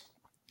weapons?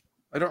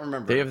 I don't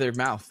remember. They have their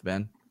mouth,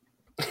 Ben.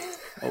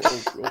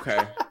 Oh,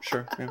 okay,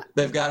 sure. Yeah.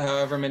 They've got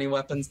however many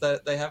weapons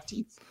that they have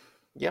teeth.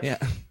 Yep. Yeah.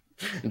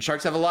 And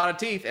sharks have a lot of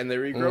teeth, and they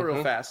regrow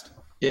real fast.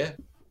 Yeah,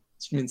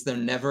 which means they're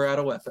never out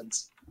of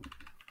weapons.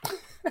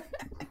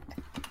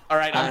 All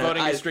right, I'm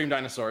voting I- extreme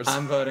dinosaurs.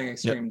 I'm voting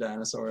extreme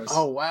dinosaurs.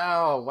 Oh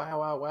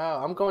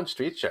wow. I'm going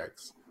street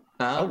sharks.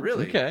 oh,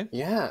 really? Okay.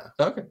 Yeah.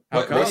 Okay. How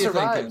What come? are They you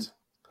survived. thinking?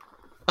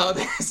 Oh,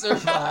 they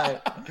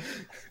survived.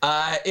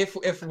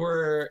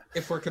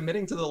 If we're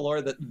committing to the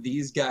lore that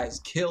these guys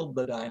killed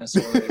the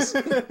dinosaurs,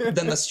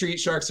 then the street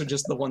sharks are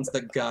just the ones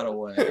that got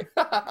away.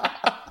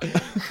 I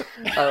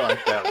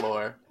like that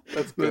lore.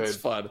 That's good. That's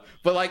fun.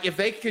 But like, if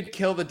they could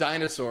kill the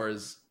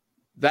dinosaurs,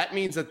 that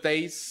means that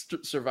they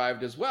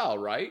survived as well,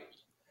 right?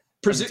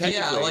 Yeah,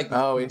 technically- like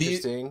Oh, the-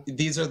 interesting.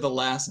 these are the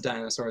last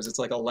dinosaurs. It's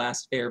like a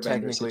last airbender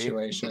Technically.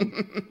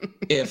 situation.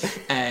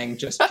 If Aang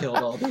just killed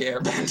all the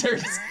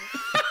airbenders.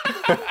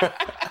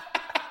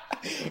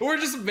 We're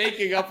just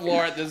making up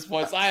lore at this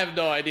point, so I have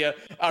no idea.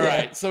 All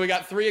right, so we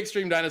got 3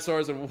 extreme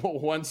dinosaurs and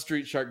 1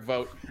 street shark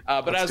vote.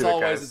 But Let's as do it,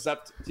 always, guys. it's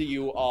up to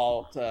you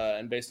all,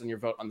 and based on your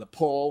vote on the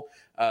poll.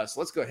 So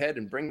let's go ahead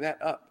and bring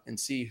that up and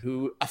see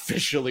who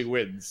officially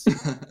wins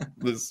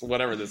this,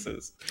 whatever this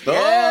is.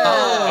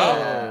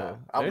 Oh,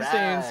 All they're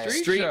right.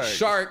 saying Street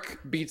shark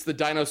beats the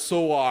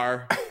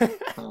dinosaur.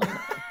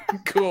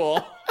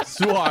 Cool.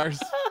 Suars.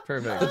 The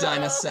Perfect.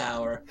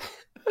 dinosaur.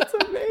 That's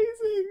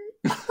amazing.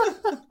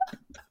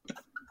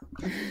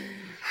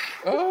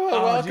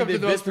 Welcome dude, to they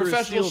the most bit through a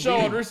professional steel show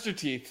beam. on Rooster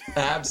Teeth.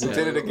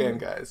 Absolutely. Did it again,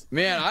 guys.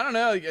 Man, I don't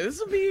know. This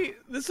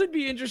would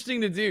be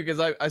interesting to do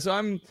because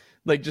I'm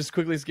like just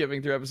quickly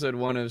skipping through episode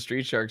 1 of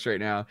Street Sharks right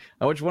now.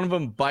 I watched one of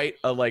them bite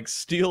a like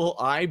steel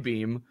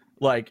I-beam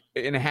like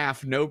in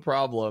half, no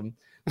problem.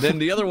 Then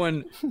the other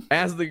one,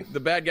 as the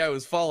bad guy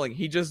was falling,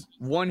 he just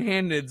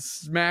one-handed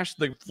smashed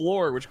the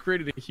floor, which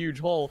created a huge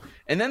hole.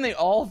 And then they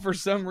all, for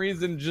some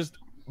reason, just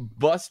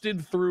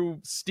busted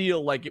through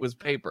steel like it was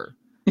paper.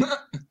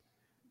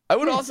 I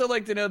would also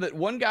like to know that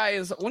one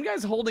guy's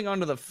holding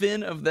onto the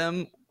fin of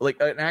them, like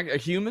a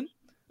human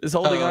is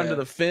holding onto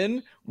the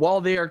fin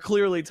while they are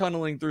clearly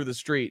tunneling through the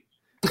street.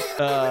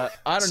 I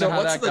don't So know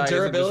how what's that the guy isn't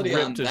durability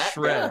just on ripped to that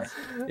shreds.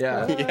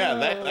 Yeah. Yeah,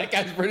 that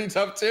guy's pretty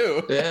tough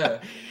too.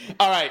 Yeah.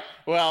 All right.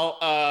 Well,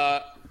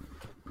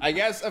 I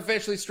guess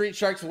officially Street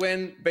Sharks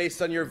win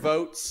based on your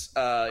votes,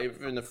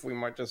 even if we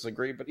might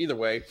disagree. But either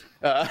way,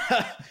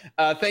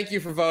 thank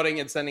you for voting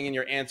and sending in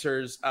your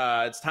answers.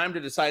 It's time to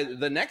decide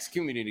the next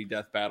community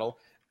death battle.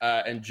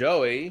 And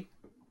Joey,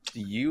 do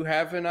you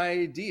have an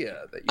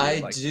idea that you would I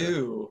like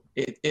do.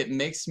 It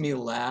makes me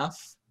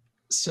laugh,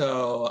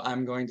 so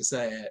I'm going to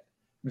say it.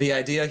 The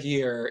idea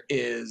here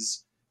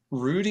is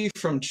Rudy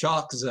from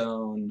Chalk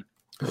Zone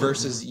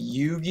versus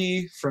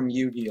Yugi from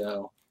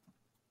Yu-Gi-Oh!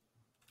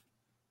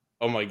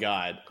 Oh my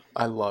god.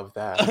 I love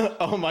that.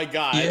 Oh my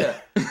god. Yeah.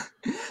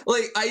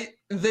 Like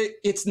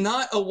it's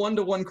not a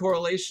 1-to-1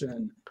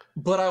 correlation,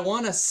 but I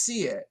want to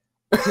see it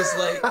because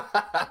like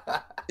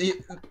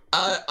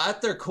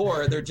at their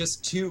core they're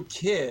just 2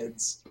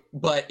 kids,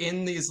 but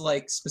in these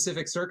like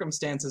specific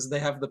circumstances they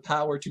have the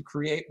power to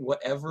create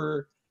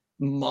whatever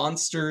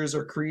monsters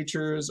or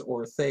creatures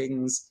or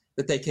things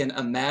that they can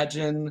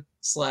imagine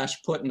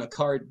 / put in a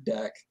card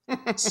deck.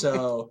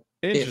 So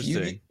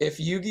Interesting. if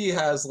Yugi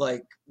has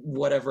like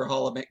whatever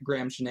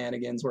hologram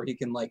shenanigans where he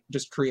can like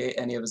just create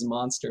any of his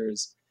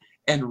monsters,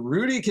 and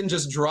Rudy can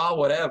just draw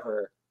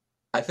whatever,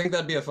 I think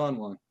that'd be a fun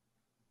one.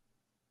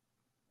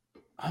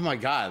 Oh my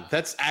god,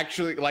 that's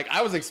actually like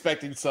I was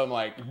expecting some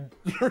like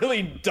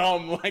really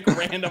dumb like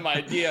random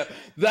idea.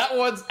 That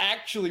one's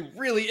actually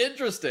really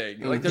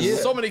interesting. Like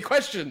there's so many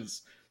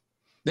questions.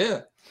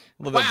 Yeah.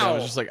 I love that John was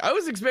Wow. just like, I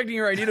was expecting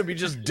your idea to be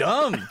just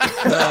dumb.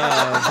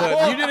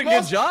 But you did a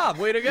good job.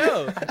 Way to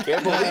go.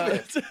 Can't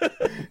believe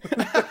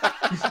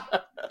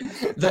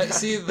it.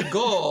 See, the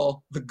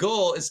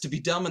goal is to be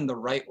dumb in the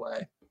right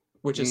way,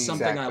 which is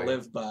something I Exactly.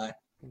 live by.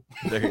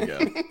 There you go.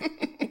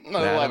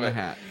 I That love and a it.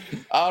 hat.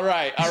 All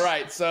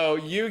right. So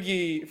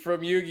Yugi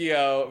from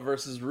Yu-Gi-Oh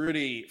versus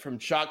Rudy from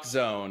Chalk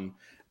Zone.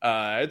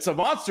 It's a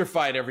monster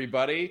fight,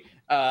 everybody.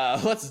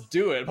 Let's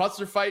do it.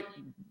 Monster fight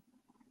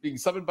being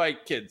summoned by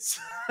kids.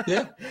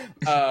 Yeah.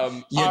 You all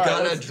right,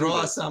 gotta let's do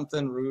draw this.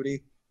 something,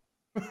 Rudy.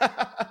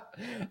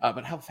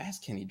 But how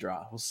fast can he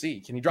draw? We'll see.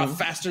 Can he draw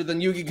faster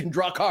than Yugi can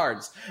draw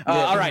cards? Yeah.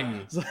 All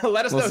right. So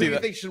let us We'll know see who you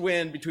that. think should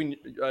win between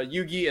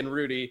Yugi and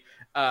Rudy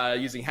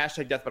using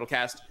hashtag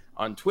DeathBattleCast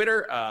on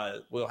Twitter.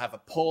 We'll have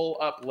a poll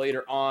up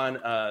later on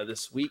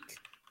this week.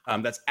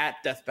 That's at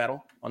Death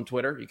Battle on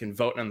Twitter. You can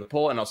vote on the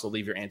poll and also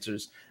leave your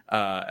answers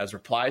as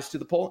replies to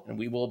the poll. And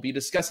we will be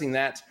discussing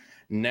that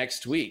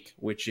next week,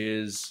 which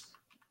is,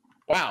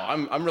 wow,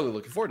 I'm really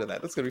looking forward to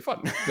that. That's going to be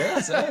fun. Yeah,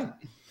 same.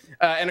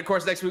 And of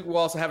course, next week we'll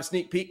also have a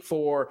sneak peek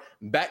for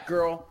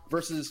Batgirl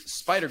versus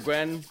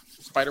Spider-Gwen,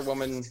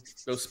 Spider-Woman,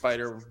 Ghost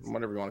Spider,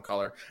 whatever you want to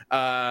call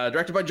her.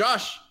 Directed by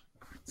Josh.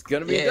 It's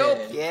going to be dope.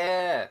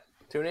 Yeah.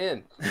 Tune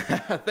in.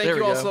 Thank There you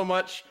we all go. so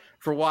much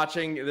for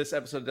watching this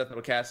episode of Death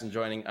Metal Cast and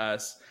joining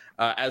us.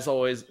 As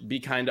always,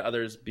 be kind to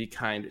others, be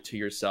kind to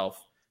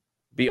yourself,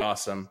 be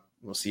awesome.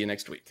 We'll see you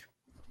next week.